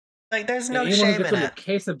 Like, there's no Anyone who shame gets in on the it.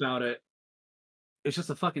 case about it, it's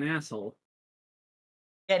just a fucking asshole.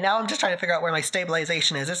 Yeah, now I'm just trying to figure out where my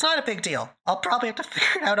stabilization is. It's not a big deal. I'll probably have to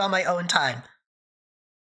figure it out on my own time.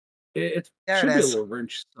 It There should it be a is. little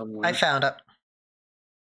wrench somewhere. I found it.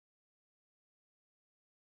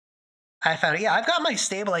 Yeah, I've got my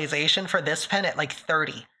stabilization for this pen at like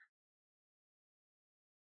 30.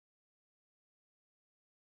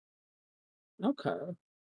 Okay.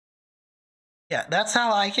 Yeah, that's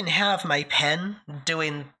how I can have my pen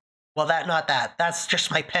doing, well, not that. That's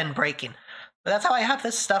just my pen breaking. But that's how I have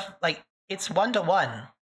this stuff, like, it's 1-to-1.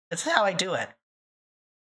 This is how I do it.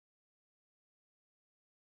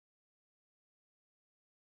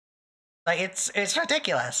 Like, it's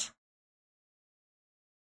ridiculous.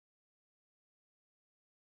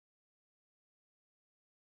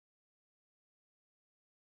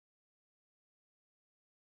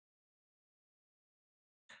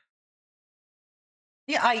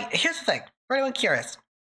 Yeah, here's the thing. For anyone curious,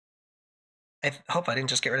 I hope I didn't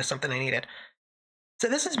just get rid of something I needed. So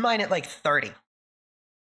this is mine at like 30.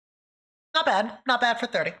 Not bad. Not bad for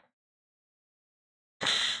 30.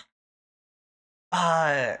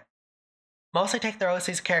 Mostly take their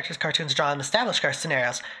OC's characters, cartoons, draw them, established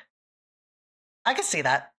scenarios. I can see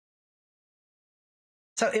that.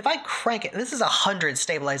 So if I crank it, this is 100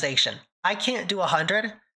 stabilization. I can't do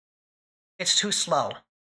 100. It's too slow.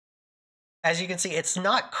 As you can see, it's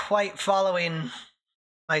not quite following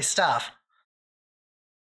my stuff.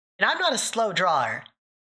 And I'm not a slow drawer.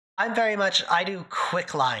 I do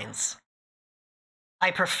quick lines. I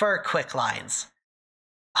prefer quick lines.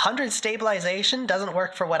 100 stabilization doesn't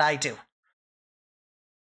work for what I do.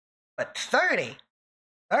 But 30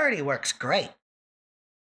 works great.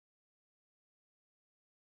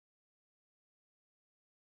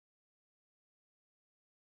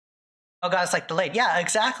 Oh god, it's like delayed. Yeah,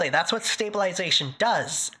 exactly. That's what stabilization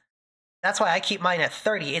does. That's why I keep mine at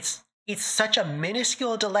 30. It's such a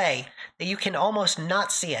minuscule delay that you can almost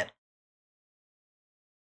not see it.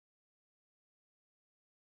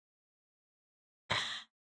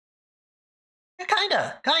 Yeah,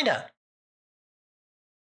 kinda.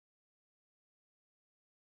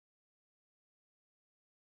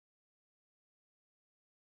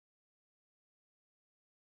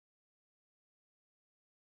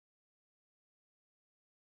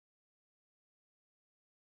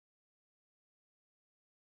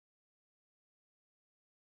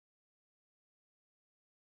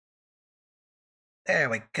 There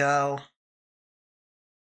we go.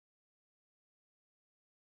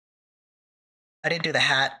 I didn't do the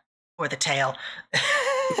hat or the tail.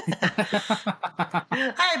 Hi,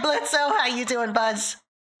 Blitzo. How you doing, Buzz?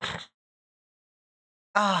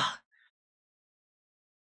 Oh,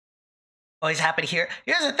 always happy to hear.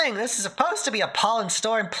 Here's the thing. This is supposed to be a Paul and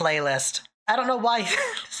Storm playlist. I don't know why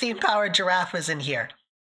Steam Powered Giraffe is in here.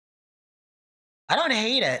 I don't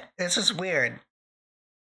hate it. It's just weird.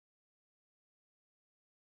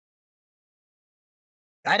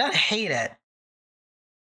 I don't hate it.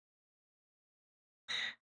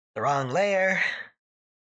 The wrong layer.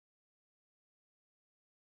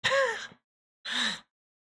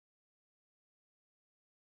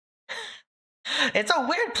 It's a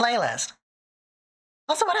weird playlist.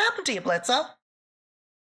 Also, what happened to you, Blitzo?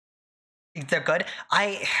 They're good.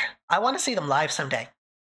 I want to see them live someday.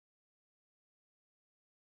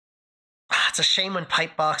 It's a shame when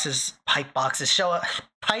pipe bombs show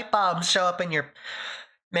up in your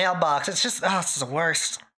mailbox. It's just, oh, it's the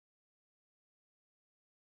worst.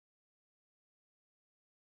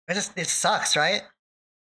 It sucks, right?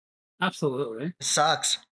 Absolutely. It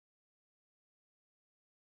sucks.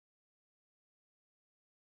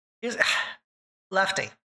 Lefty.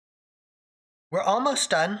 We're almost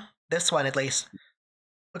done. This one, at least.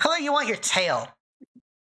 What color you want your tail?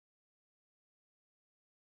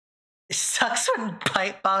 It sucks when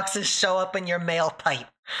pipe boxes show up in your mail pipe.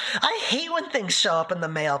 I hate when things show up in the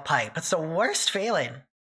mail pipe. It's the worst feeling.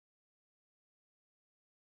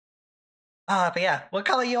 But yeah, what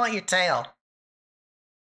color you want your tail?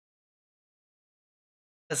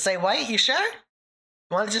 Let's say white, you sure? You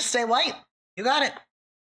want to just say white? You got it.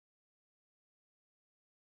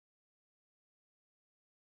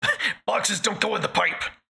 Boxes don't go in the pipe.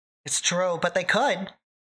 It's true, but they could.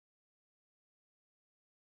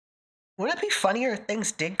 Wouldn't it be funnier if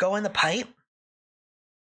things did go in the pipe?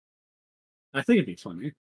 I think it'd be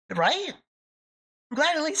funny. Right? I'm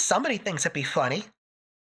glad at least somebody thinks it'd be funny.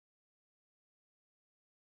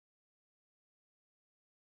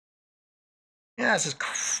 Yeah, let's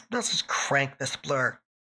just crank this blur.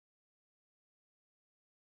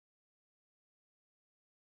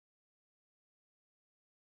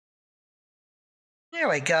 There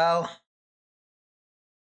we go.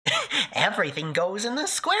 Everything goes in the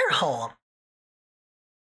square hole.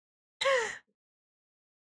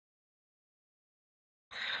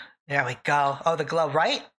 There we go. Oh, the glow,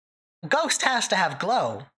 right? Ghost has to have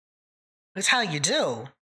glow. It's how you do.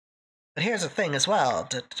 But here's the thing as well.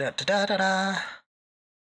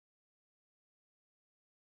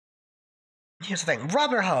 Here's the thing.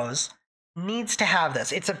 Rubber hose needs to have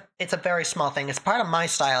this. It's a very small thing. It's part of my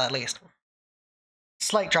style, at least.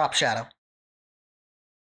 Slight drop shadow.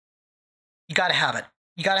 You gotta have it.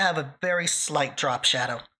 You gotta have a very slight drop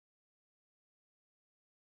shadow.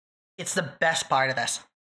 It's the best part of this.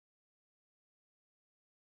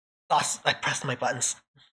 Oh, I pressed my buttons.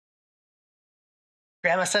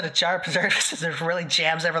 Grandma said a jar of preservatives really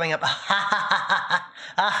jams everything up.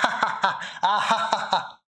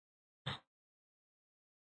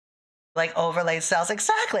 Like overlaid cells.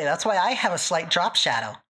 Exactly. That's why I have a slight drop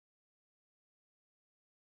shadow.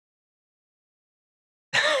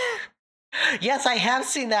 Yes, I have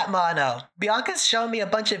seen that mono. Bianca's shown me a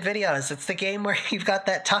bunch of videos. It's the game where you've got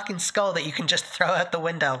that talking skull that you can just throw out the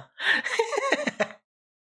window.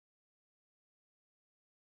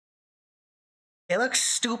 It looks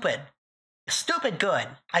stupid. Stupid good,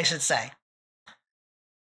 I should say.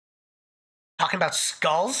 Talking about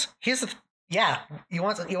skulls? Here's the... Yeah, you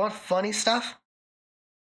want funny stuff?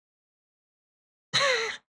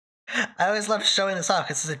 I always love showing this off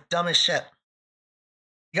because it's the dumbest shit.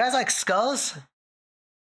 You guys like skulls?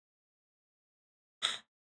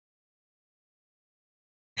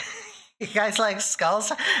 You guys like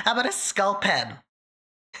skulls? How about a skull pen?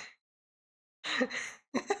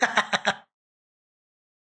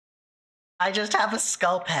 I just have a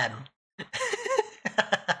skull pen.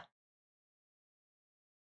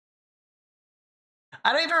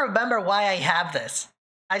 I don't even remember why I have this.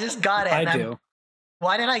 I just got it. I do.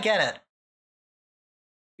 Why did I get it?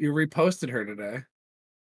 You reposted her today.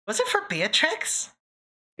 Was it for Beatrix?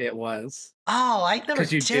 It was. Oh, I never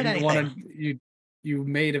Because you did didn't anything. want to. You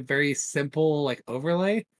made a very simple like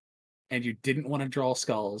overlay, and you didn't want to draw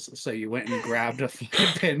skulls, so you went and grabbed a fucking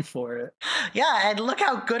pin for it. Yeah, and look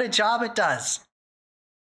how good a job it does.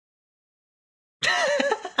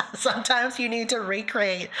 Sometimes you need to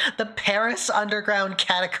recreate the Paris underground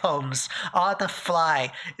catacombs on the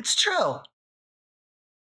fly. It's true.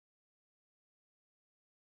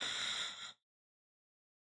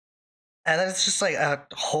 And then it's just like a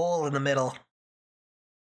hole in the middle.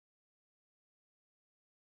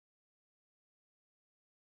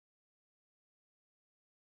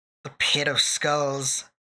 The pit of skulls.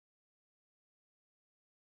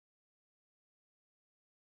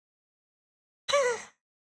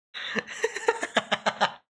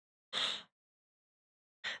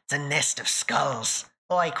 It's a nest of skulls.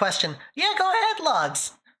 Oh, I question. Yeah, go ahead,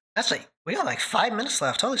 Logs. Actually, we got like 5 minutes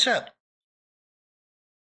left. Holy shit.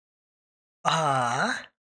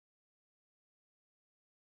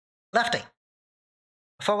 Lefty,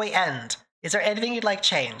 before we end, is there anything you'd like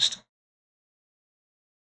changed?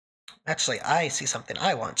 Actually, I see something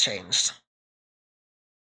I want changed.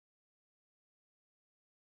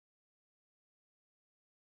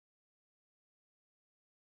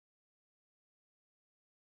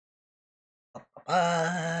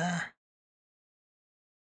 There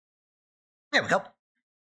we go.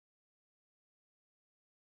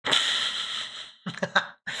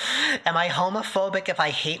 Am I homophobic if I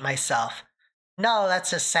hate myself? No,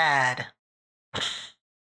 that's just sad.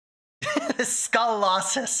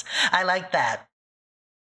 Scoliosis. I like that.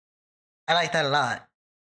 I like that a lot.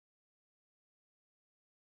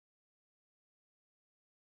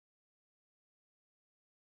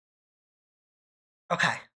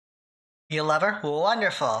 Okay. You love her?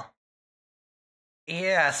 Wonderful.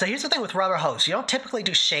 Yeah, so here's the thing with rubber hose. You don't typically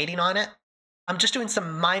do shading on it. I'm just doing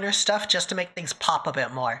some minor stuff just to make things pop a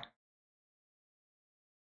bit more.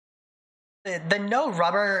 The no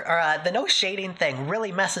rubber or the no shading thing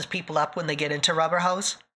really messes people up when they get into rubber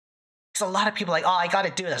hose. Because a lot of people are like, oh, I gotta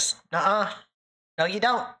do this. Nuh-uh. No, you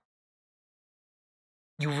don't.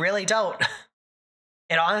 You really don't.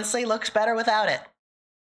 It honestly looks better without it.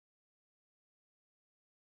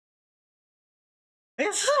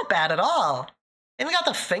 This isn't bad at all. Even got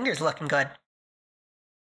the fingers looking good.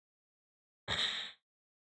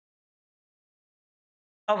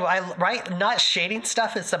 Oh, right? Not shading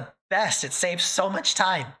stuff is the best. It saves so much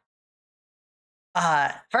time.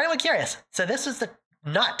 For anyone curious, so this is the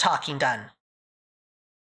not talking done.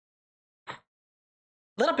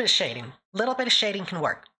 Little bit of shading. Little bit of shading can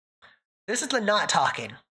work. This is the not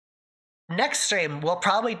talking. Next stream, we'll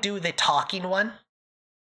probably do the talking one.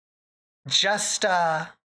 Just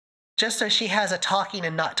so she has a talking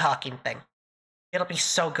and not talking thing. It'll be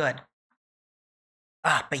so good.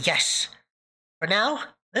 But yes. For now,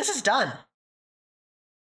 this is done.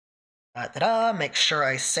 Make sure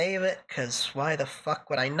I save it, because why the fuck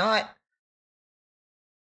would I not?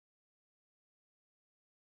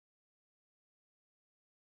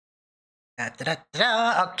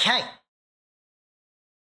 Okay.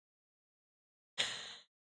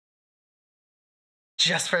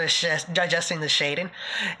 Just for digesting the shading?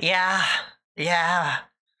 Yeah.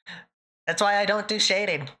 That's why I don't do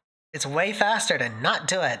shading. It's way faster to not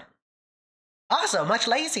do it. Also, much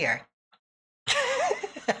lazier.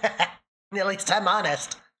 At least I'm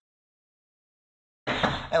honest.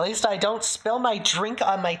 At least I don't spill my drink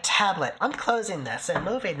on my tablet. I'm closing this and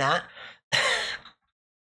moving that.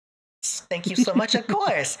 Thank you so much, of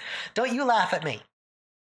course. Don't you laugh at me.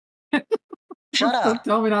 Shut up. Don't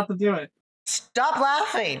tell me not to do it. Stop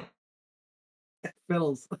laughing.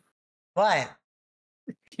 Bittles. What?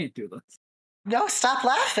 I can't do this. No, stop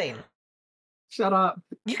laughing. Shut up.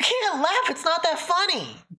 You can't laugh. It's not that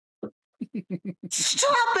funny.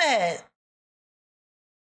 Stop it.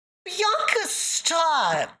 Bianca,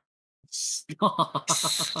 stop. Stop.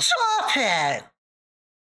 Stop it.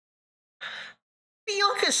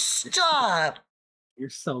 Bianca, stop. You're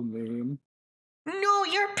so mean. No,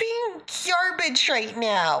 you're being garbage right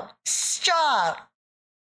now. Stop.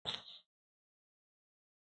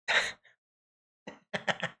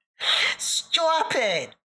 Stop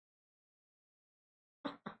it.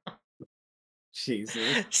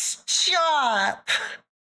 Jesus. Stop.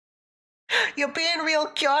 You're being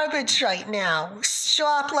real garbage right now.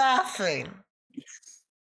 Stop laughing.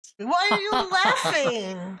 Why are you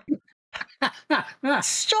laughing?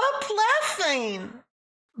 Stop laughing.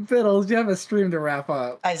 Bittles, you have a stream to wrap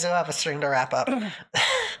up. I do have a stream to wrap up.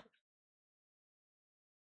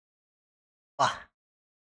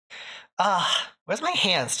 Where's my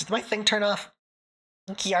hands? Did my thing turn off?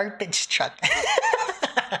 Garbage truck.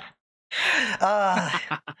 All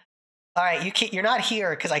right, you're not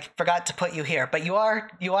here because I forgot to put you here, but you are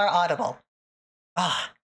audible.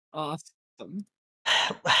 Awesome.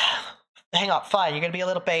 Hang on, fine. You're gonna be a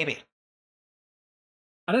little baby.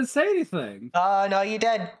 I didn't say anything. Oh no, you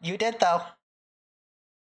did. You did though.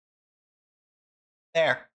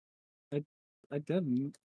 There. I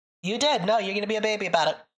didn't. You did. No, you're gonna be a baby about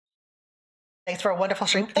it. Thanks for a wonderful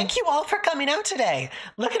stream. Okay. Thank you all for coming out today.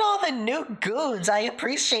 Look at all the new goons. I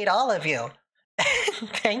appreciate all of you.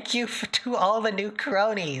 Thank you to all the new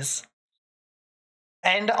cronies.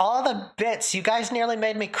 And all the bits. You guys nearly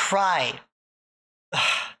made me cry.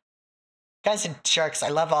 guys are jerks. I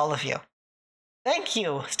love all of you. Thank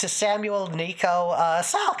you to Samuel, Nico,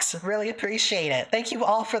 Socks. Really appreciate it. Thank you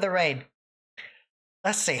all for the raid.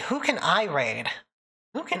 Let's see, who can I raid?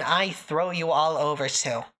 Who can I throw you all over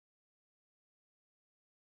to?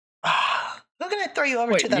 Who can I throw you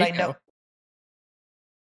over Wait, to that Nico? I know?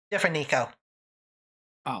 Different Nico.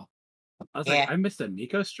 Oh. I was Yeah. like, I missed a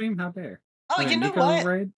Nico stream? How dare? Oh, Like a you know Nico what?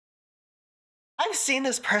 raid? I've seen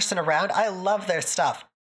this person around. I love their stuff.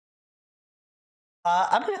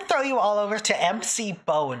 I'm gonna throw you all over to MC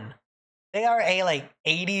Bone. They are a like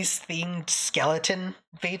 80s themed skeleton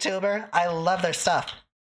VTuber. I love their stuff.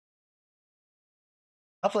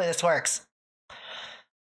 Hopefully this works.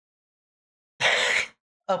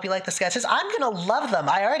 Hope you like the sketches. I'm gonna love them.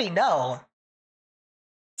 I already know.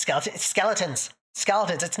 Skeletons.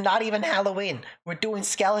 It's not even Halloween. We're doing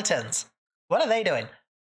skeletons. What are they doing?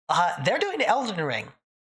 They're doing Elden Ring.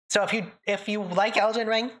 So if you like Elden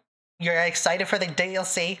Ring, you're excited for the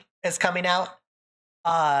DLC is coming out.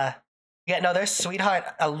 Yeah, no, they're sweetheart.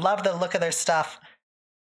 I love the look of their stuff.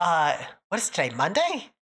 What is today?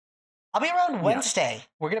 Monday? I'll be around Wednesday.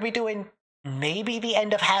 We're gonna be doing maybe the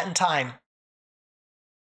end of Hat in Time.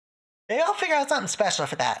 Maybe I'll figure out something special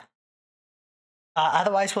for that.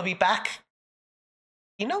 Otherwise, we'll be back.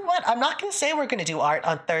 You know what? I'm not going to say we're going to do art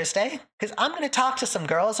on Thursday, because I'm going to talk to some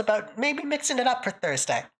girls about maybe mixing it up for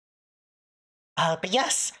Thursday. But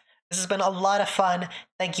yes, this has been a lot of fun.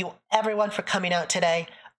 Thank you, everyone, for coming out today.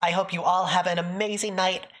 I hope you all have an amazing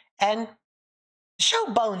night, and show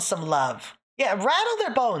Bones some love. Yeah, rattle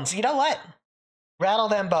their bones. You know what? Rattle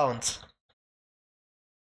them bones.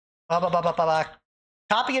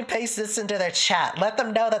 Copy and paste this into their chat. Let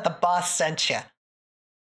them know that the boss sent you.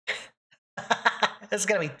 It's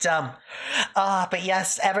gonna be dumb. But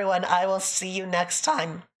yes, everyone, I will see you next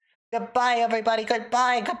time. Goodbye, everybody.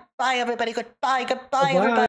 Goodbye. Goodbye, everybody. Goodbye. Goodbye, everybody.